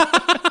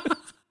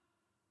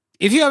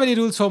 If you have any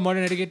rules for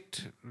modern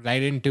etiquette,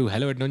 write into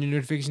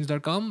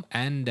hello@nonewnotifications.com.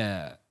 And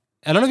a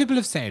lot of people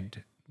have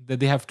said that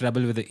they have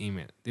trouble with the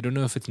email. They don't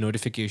know if it's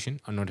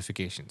notification or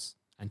notifications.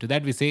 And to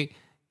that we say,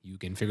 you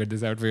can figure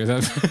this out for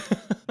yourself.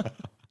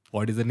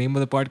 What is the name of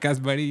the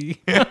podcast,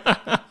 buddy?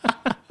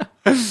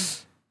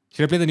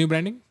 Should I play the new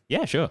branding?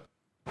 Yeah, sure.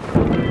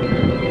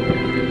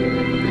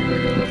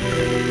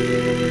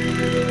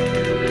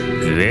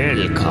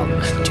 Welcome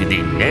to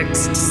the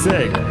next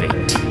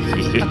segment.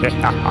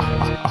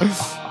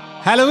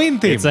 Halloween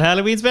theme. It's a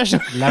Halloween special.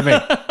 Love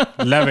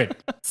it.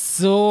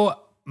 So,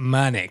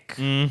 Manik.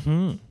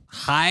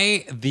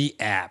 Hi, the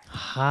app.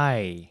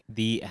 Hi,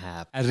 the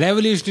app. A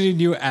revolutionary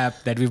new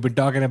app that we've been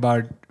talking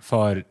about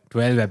for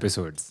 12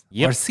 episodes.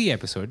 Yep. Or C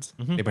episodes,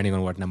 depending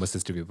on what number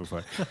system you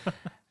prefer.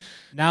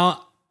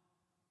 Now,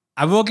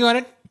 I'm working on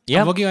it. Yep.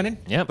 I'm working on it.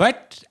 Yep.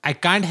 But I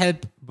can't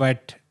help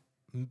but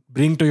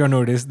bring to your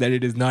notice that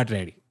it is not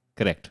ready.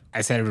 Correct.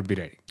 I said it would be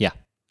ready. Yeah,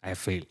 I have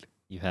failed.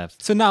 you have.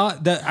 So now,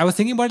 I was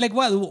thinking about like,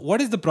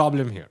 what is the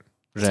problem here?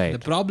 Right. The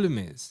problem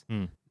is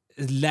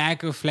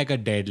lack of like a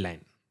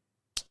deadline.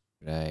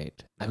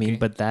 Right. I Okay. mean,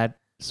 but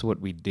that's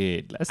what we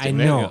did last I time.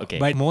 know, Okay.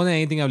 but more than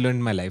anything I've learned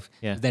in my life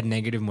Yeah. is that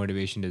negative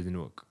motivation doesn't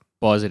work.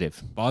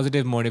 Positive.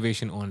 Positive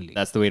motivation only.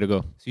 That's the way to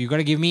go. So you got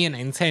to give me an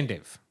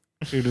incentive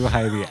to do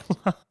high the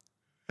app.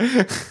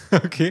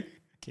 Okay.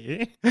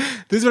 Okay.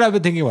 This is what I've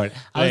been thinking about.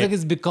 I was Right. like,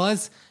 it's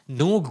because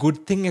no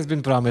good thing has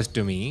been promised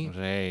to me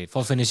Right.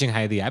 for finishing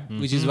high the app,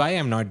 which is why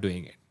I'm not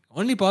doing it.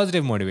 Only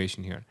positive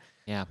motivation here.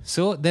 Yeah.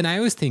 So then I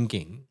was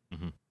thinking,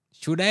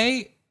 should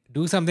I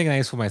do something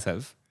nice for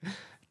myself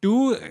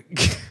to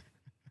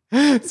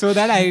so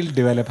that I'll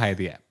develop high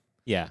the app?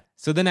 Yeah.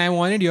 So then I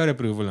wanted your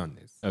approval on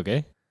this.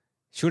 Okay.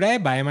 Should I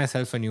buy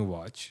myself a new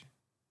watch?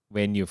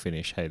 When you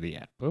finish high the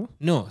app. Oh.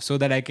 No, so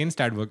that I can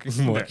start working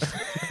more.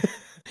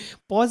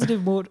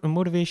 Positive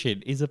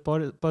motivation is a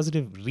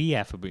positive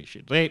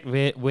reaffirmation, right?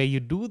 Where you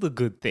do the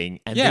good thing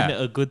and then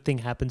Yeah. a good thing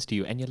happens to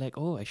you and you're like,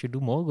 oh, I should do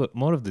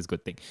more of this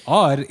good thing.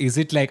 Or is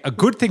it like a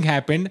good thing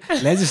happened?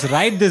 Let's just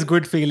ride this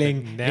good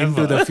feeling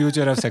into the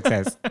future of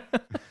success.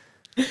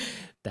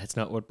 That's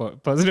not what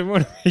positive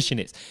motivation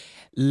is.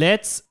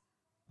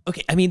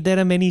 Okay, I mean, there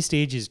are many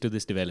stages to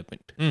this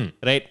development,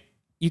 right?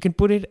 You can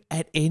put it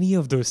at any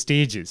of those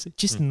stages,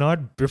 just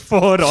not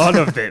before all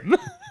of them.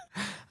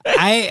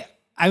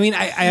 I mean,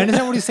 I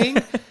understand what you're saying.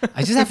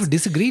 I just have to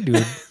disagree,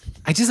 dude.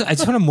 I just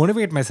want to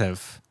motivate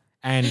myself.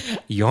 And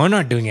you're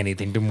not doing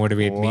anything to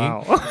motivate me.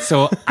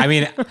 So, I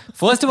mean,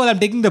 first of all, I'm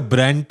taking the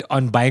brunt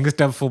on buying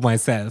stuff for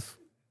myself.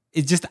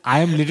 It's just, I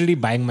am literally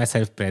buying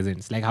myself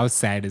presents. Like, how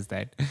sad is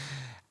that?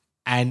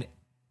 And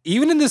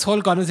even in this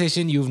whole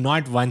conversation, you've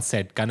not once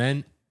said,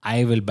 Kanan,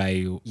 I will buy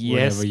you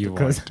whatever you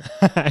want.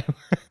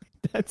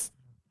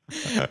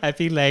 I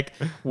feel like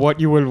what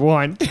you will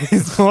want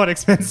is more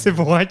expensive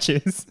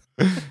watches.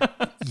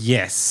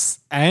 Yes.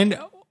 And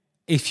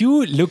if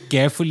you look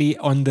carefully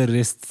on the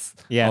wrists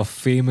of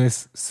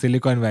famous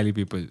Silicon Valley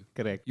people,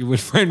 Correct. you will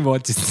find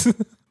watches.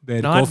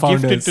 Their Not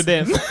co-founders. gifted to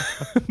them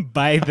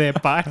by their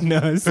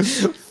partners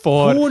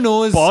for Who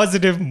knows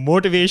positive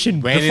motivation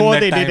when in before the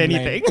they did timeline.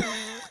 anything.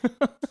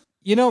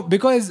 You know,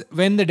 because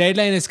when the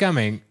deadline is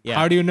coming, Yeah.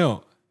 how do you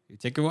know? You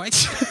check your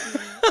watch.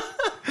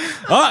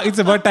 Oh, it's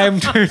about time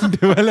to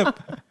develop.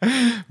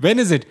 When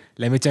is it?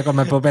 Let me check on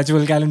my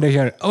perpetual calendar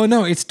here. Oh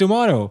no, it's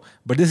tomorrow.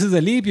 But this is a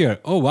leap year.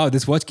 Oh wow,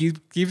 this watch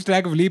keeps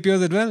track of leap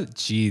years as well.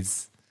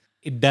 Jeez.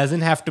 It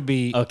doesn't have to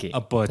be Okay,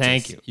 a purchase.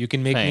 thank you. You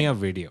can make me Fine. a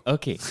video.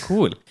 Okay,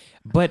 cool.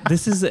 But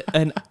this is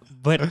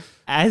but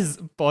as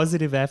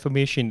positive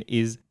affirmation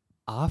is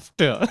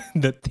after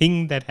the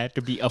thing that had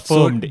to be So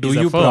affirmed. do is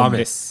you affirmed.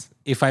 promise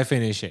if I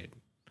finish it,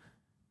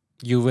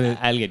 you will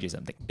I'll get you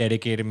something.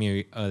 dedicate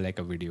me like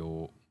a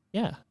video?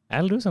 Yeah,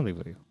 I'll do something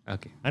for you.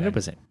 Okay.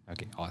 100%.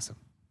 Okay, awesome.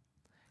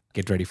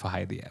 Get ready for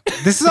Hi the app.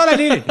 This is all I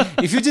needed.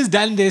 If you just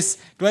done this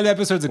 12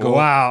 episodes ago,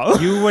 Wow.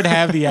 you would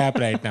have the app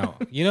right now.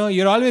 You know,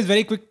 you're always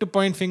very quick to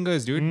point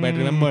fingers, dude. But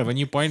remember, when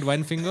you point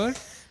one finger,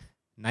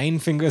 9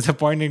 fingers are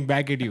pointing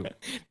back at you.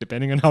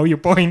 Depending on how you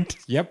point.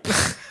 Yep.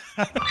 This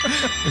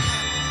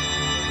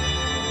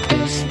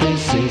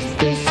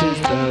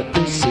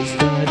is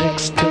the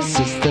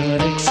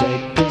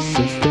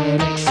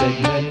next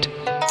segment.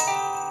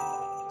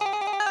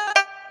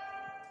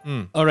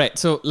 All right.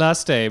 So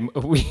last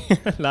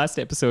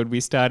episode, we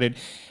started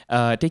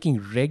taking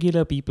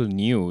regular people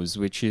news,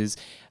 which is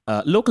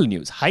local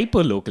news,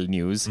 hyper local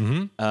news.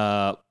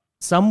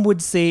 Some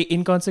would say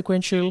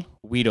inconsequential.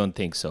 We don't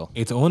think so.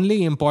 It's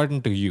only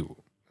important to you.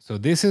 So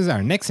this is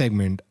our next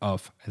segment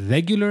of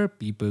Regular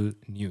People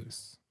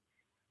News.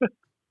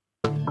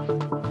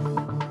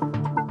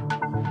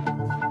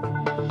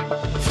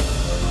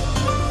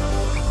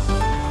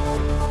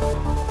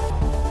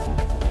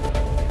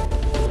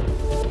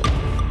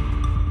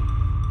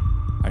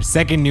 Our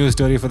second news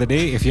story for the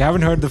day. If you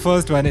haven't heard the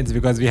first one, it's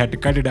because we had to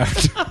cut it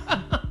out.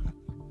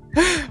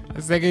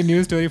 Our second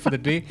news story for the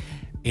day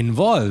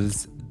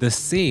involves the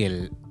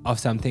sale of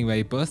something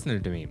very personal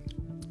to me.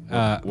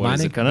 what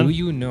is it, Manik, Karan? do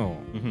you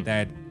know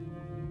that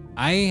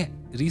I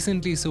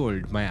recently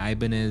sold my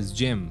Ibanez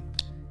gem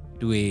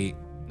to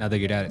another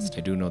guitarist?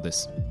 I do know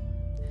this.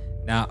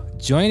 Now,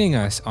 joining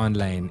us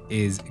online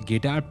is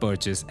guitar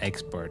purchase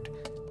expert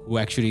who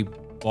actually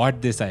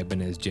bought this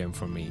Ibanez gem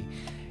for me,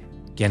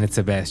 Kenneth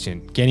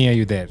Sebastian. Kenny, are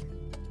you there?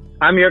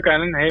 I'm here,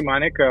 Kanan. Hey,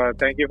 Manik.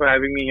 Thank you for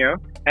having me here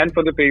and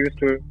for the previous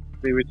story,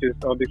 which is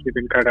obviously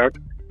been cut out.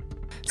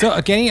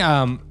 So, Kenny,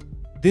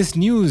 this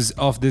news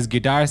of this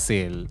guitar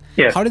sale,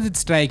 Yes. how did it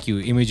strike you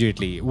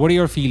immediately? What are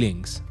your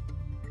feelings?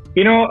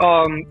 You know,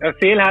 a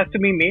sale has to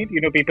be made.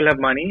 You know, people have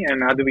money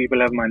and other people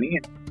have money.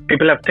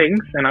 People have things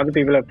and other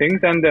people have things.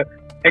 And the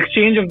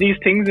exchange of these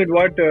things is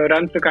what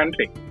runs the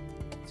country.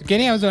 So,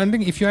 Kenny, I was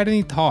wondering if you had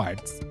any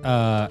thoughts,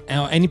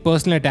 any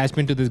personal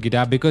attachment to this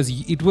guitar, because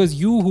it was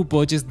you who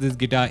purchased this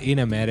guitar in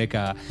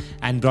America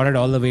and brought it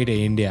all the way to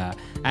India.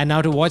 And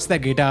now to watch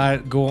that guitar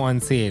go on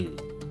sale,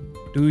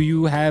 do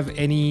you have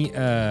any,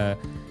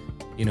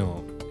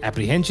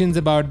 apprehensions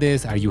about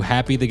this? Are you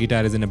happy the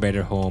guitar is in a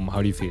better home?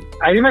 How do you feel?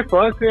 I think my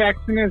first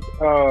reaction is,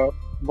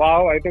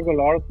 wow, I took a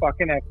lot of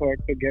fucking effort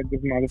to get this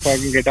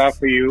motherfucking guitar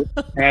for you.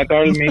 And I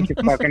thought it'll make you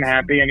fucking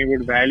happy and you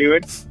would value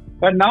it.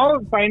 But now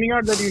finding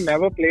out that you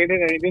never played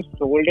it and you just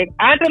sold it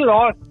at a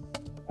loss,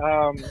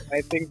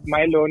 I think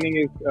my learning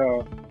is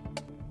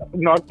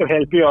not to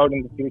help you out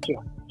in the future.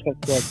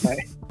 That's what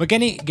But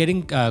Kenny,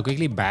 getting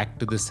quickly back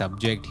to the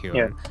subject here,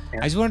 Yeah.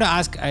 I just want to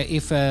ask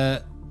if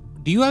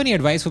do you have any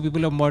advice for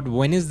people about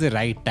when is the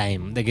right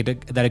time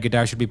that a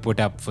guitar should be put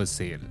up for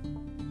sale?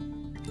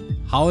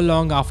 How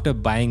long after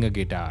buying a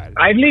guitar?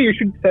 Ideally, you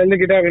should sell the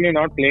guitar when you're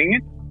not playing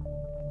it,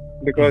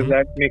 because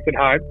that makes it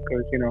hard.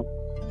 Because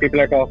people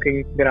are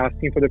talking, they're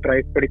asking for the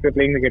price, but if you're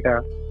playing the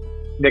guitar,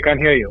 they can't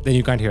hear you. Then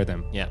you can't hear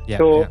them. Yeah.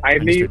 So yeah,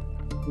 ideally,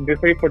 understood.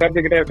 before you put up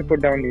the guitar, you have to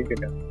put down the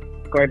guitar.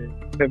 Quite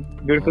the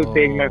beautiful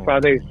saying my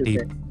father used to say.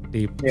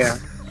 Deep. Yeah.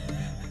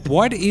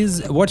 What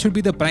should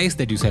be the price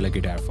that you sell a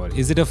guitar for?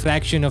 Is it a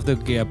fraction of the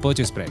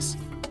purchase price?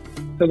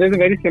 So there's a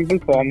very simple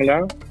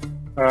formula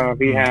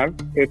we have.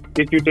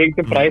 If you take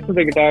the price of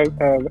the guitar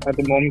at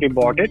the moment you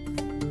bought it,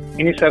 and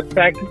you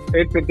subtract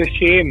it with the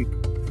shame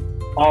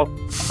of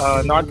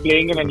not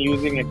playing it and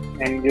using it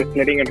and just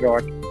letting it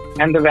rot,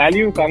 and the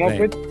value you come up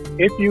Right. with,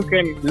 if you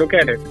can look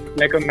at it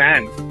like a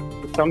man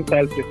with some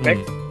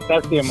self-respect,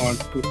 that's the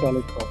amount you sell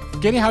it for.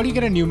 Kenny, how do you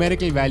get a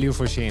numerical value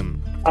for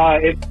shame?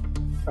 It's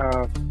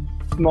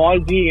small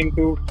g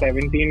into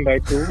 17 by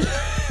 2.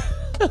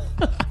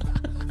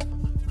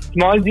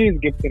 Small g is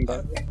Gibson, by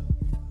the way.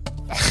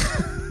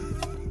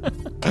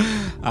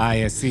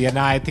 Yes. See, and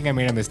I think I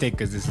made a mistake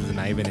because this is an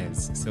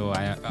Ibanez. So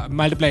I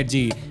multiplied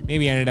G,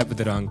 maybe ended up with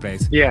the wrong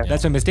price. Yeah.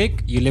 That's a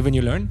mistake. You live and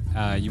you learn.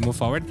 You move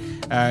forward.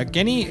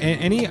 Kenny,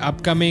 any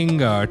upcoming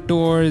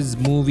tours,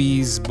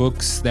 movies,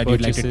 books that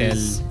you'd like to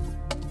Purchases.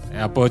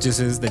 tell?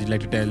 Purchases that you'd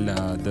like to tell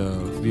the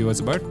viewers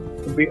about?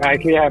 We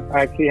actually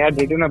had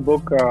written a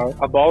book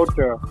about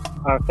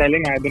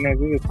selling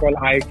Ibanezes. It's called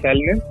I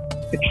Sellness.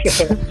 It's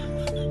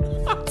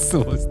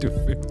So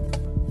stupid.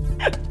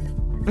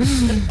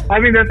 I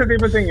mean, that's what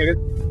people think. It is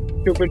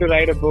stupid to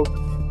write a book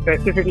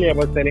specifically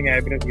about selling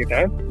Ibanez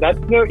guitars. That's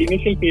the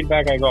initial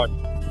feedback I got.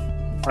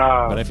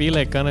 But I feel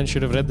like Kanan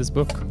should have read this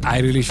book. I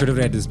really should have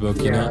read this book,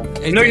 you know.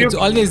 No, It's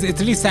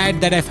really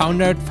sad that I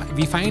found out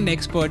we find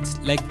experts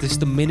like this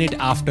the minute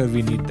after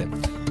we need them.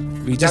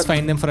 We just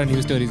find them for our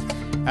news stories.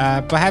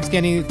 Perhaps,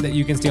 Kenny,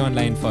 you can stay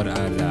online for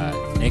our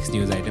next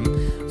news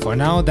item. For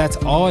now, that's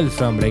all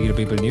from Regular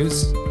People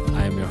News.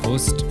 I am your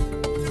host.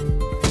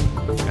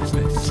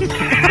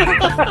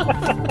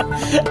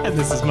 And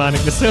this is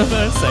Manik De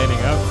Silva signing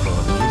out for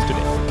the news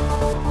today.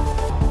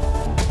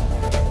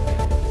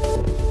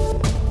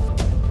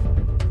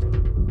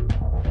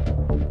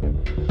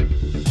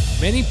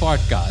 Many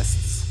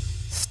podcasts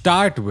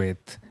start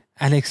with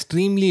an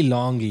extremely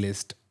long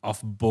list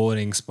of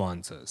boring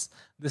sponsors.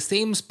 The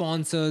same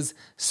sponsors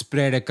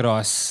spread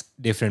across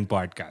different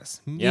podcasts.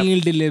 Meal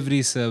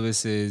delivery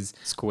services,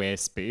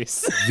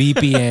 Squarespace.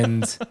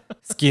 VPNs,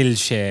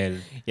 Skillshare,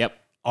 Yep.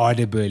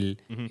 Audible.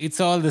 It's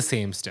all the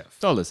same stuff.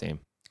 It's all the same.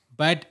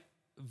 But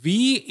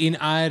we, in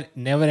our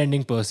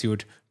never-ending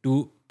pursuit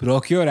to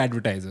procure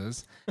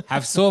advertisers,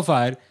 have so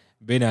far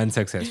been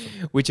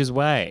unsuccessful. Which is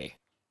why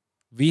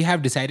We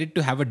have decided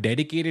to have a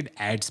dedicated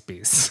ad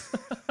space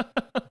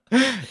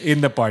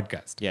in the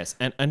podcast. Yes,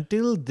 and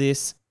until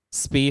this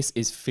space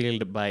is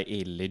filled by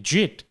a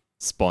legit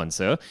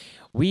sponsor,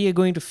 we are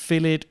going to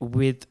fill it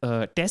with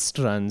test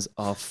runs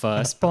of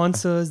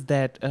sponsors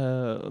that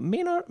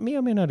may or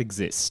may not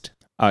exist.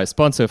 Our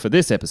sponsor for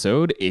this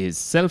episode is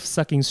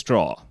Self-Sucking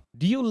Straw.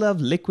 Do you love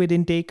liquid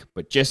intake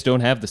but just don't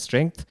have the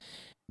strength?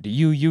 Do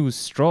you use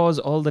straws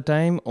all the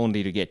time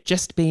only to get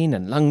chest pain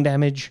and lung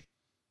damage?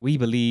 We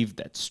believe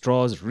that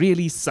straws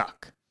really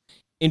suck.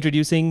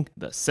 Introducing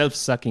the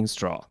Self-Sucking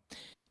Straw.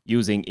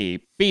 Using a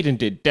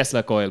patented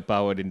Tesla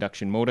coil-powered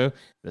induction motor,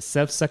 the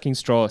self-sucking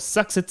straw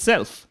sucks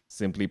itself.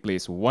 Simply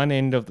place one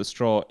end of the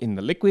straw in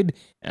the liquid,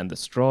 and the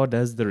straw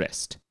does the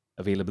rest.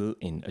 Available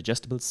in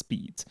adjustable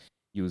speeds.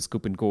 Use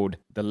coupon code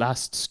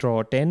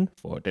TheLastStraw10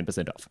 for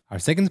 10% off. Our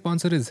second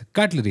sponsor is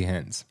Cutlery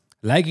Hands.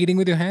 Like eating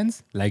with your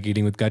hands, like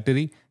eating with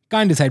cutlery,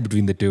 can't decide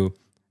between the two.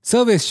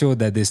 Surveys show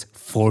that this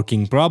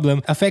forking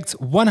problem affects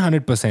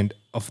 100%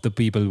 of the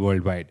people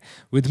worldwide,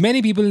 with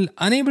many people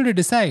unable to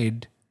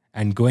decide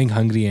and going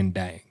hungry and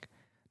dying.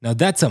 Now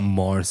that's a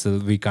morsel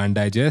we can't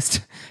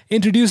digest.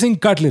 Introducing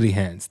Cutlery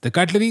Hands, the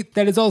cutlery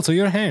that is also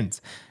your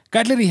hands.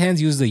 Cutlery Hands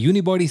uses a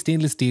unibody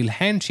stainless steel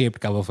hand-shaped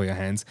cover for your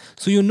hands,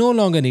 so you no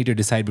longer need to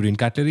decide between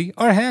cutlery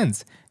or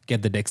hands.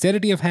 Get the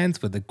dexterity of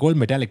hands with the cold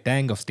metallic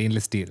tang of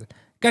stainless steel.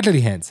 Cutlery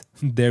Hands,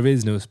 there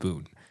is no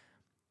spoon.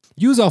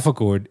 Use offer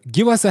code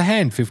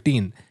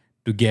GiveUsAHand15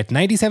 to get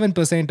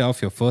 97%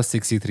 off your first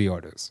 63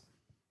 orders.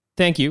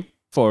 Thank you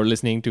for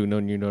listening to No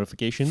New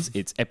Notifications.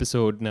 It's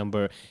episode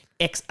number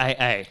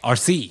XII Or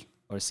C.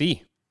 or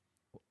C.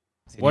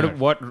 What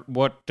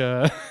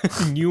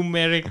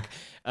numeric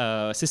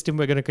system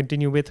we're going to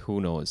continue with?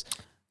 Who knows?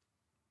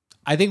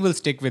 I think we'll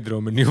stick with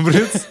Roman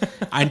numerals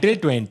until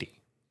 20.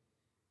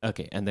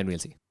 Okay, and then we'll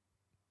see.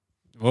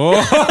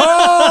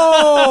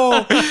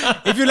 Oh!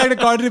 If you'd like to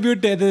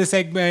contribute to the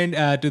segment,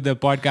 to the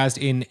podcast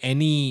in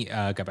any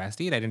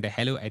capacity, write into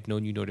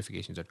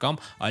hello@nonewnotifications.com.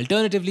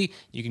 Alternatively,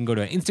 you can go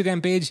to our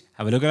Instagram page,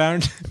 have a look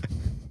around.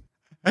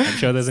 I'm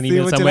sure there's an See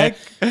email what you somewhere.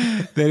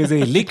 like. There is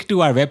a link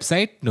to our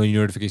website,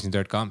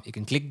 nonewnotifications.com. You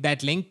can click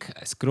that link,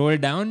 scroll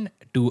down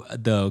to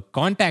the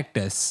contact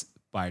us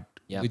part,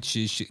 Yep.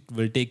 which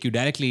will take you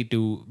directly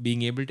to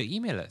being able to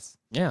email us.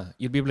 Yeah,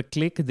 you'll be able to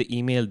click the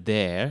email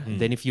there.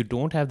 Then if you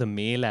don't have the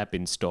mail app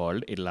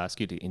installed, it'll ask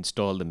you to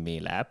install the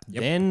mail app.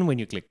 Then when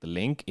you click the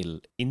link,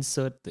 it'll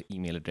insert the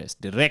email address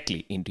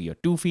directly into your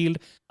to field,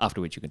 after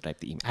which you can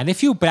type the email. And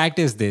if you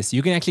practice this,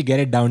 you can actually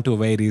get it down to a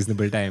very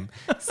reasonable time.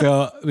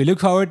 So we look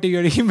forward to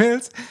your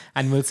emails,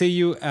 and we'll see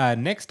you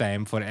next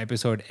time for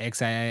episode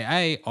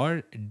XII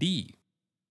or D.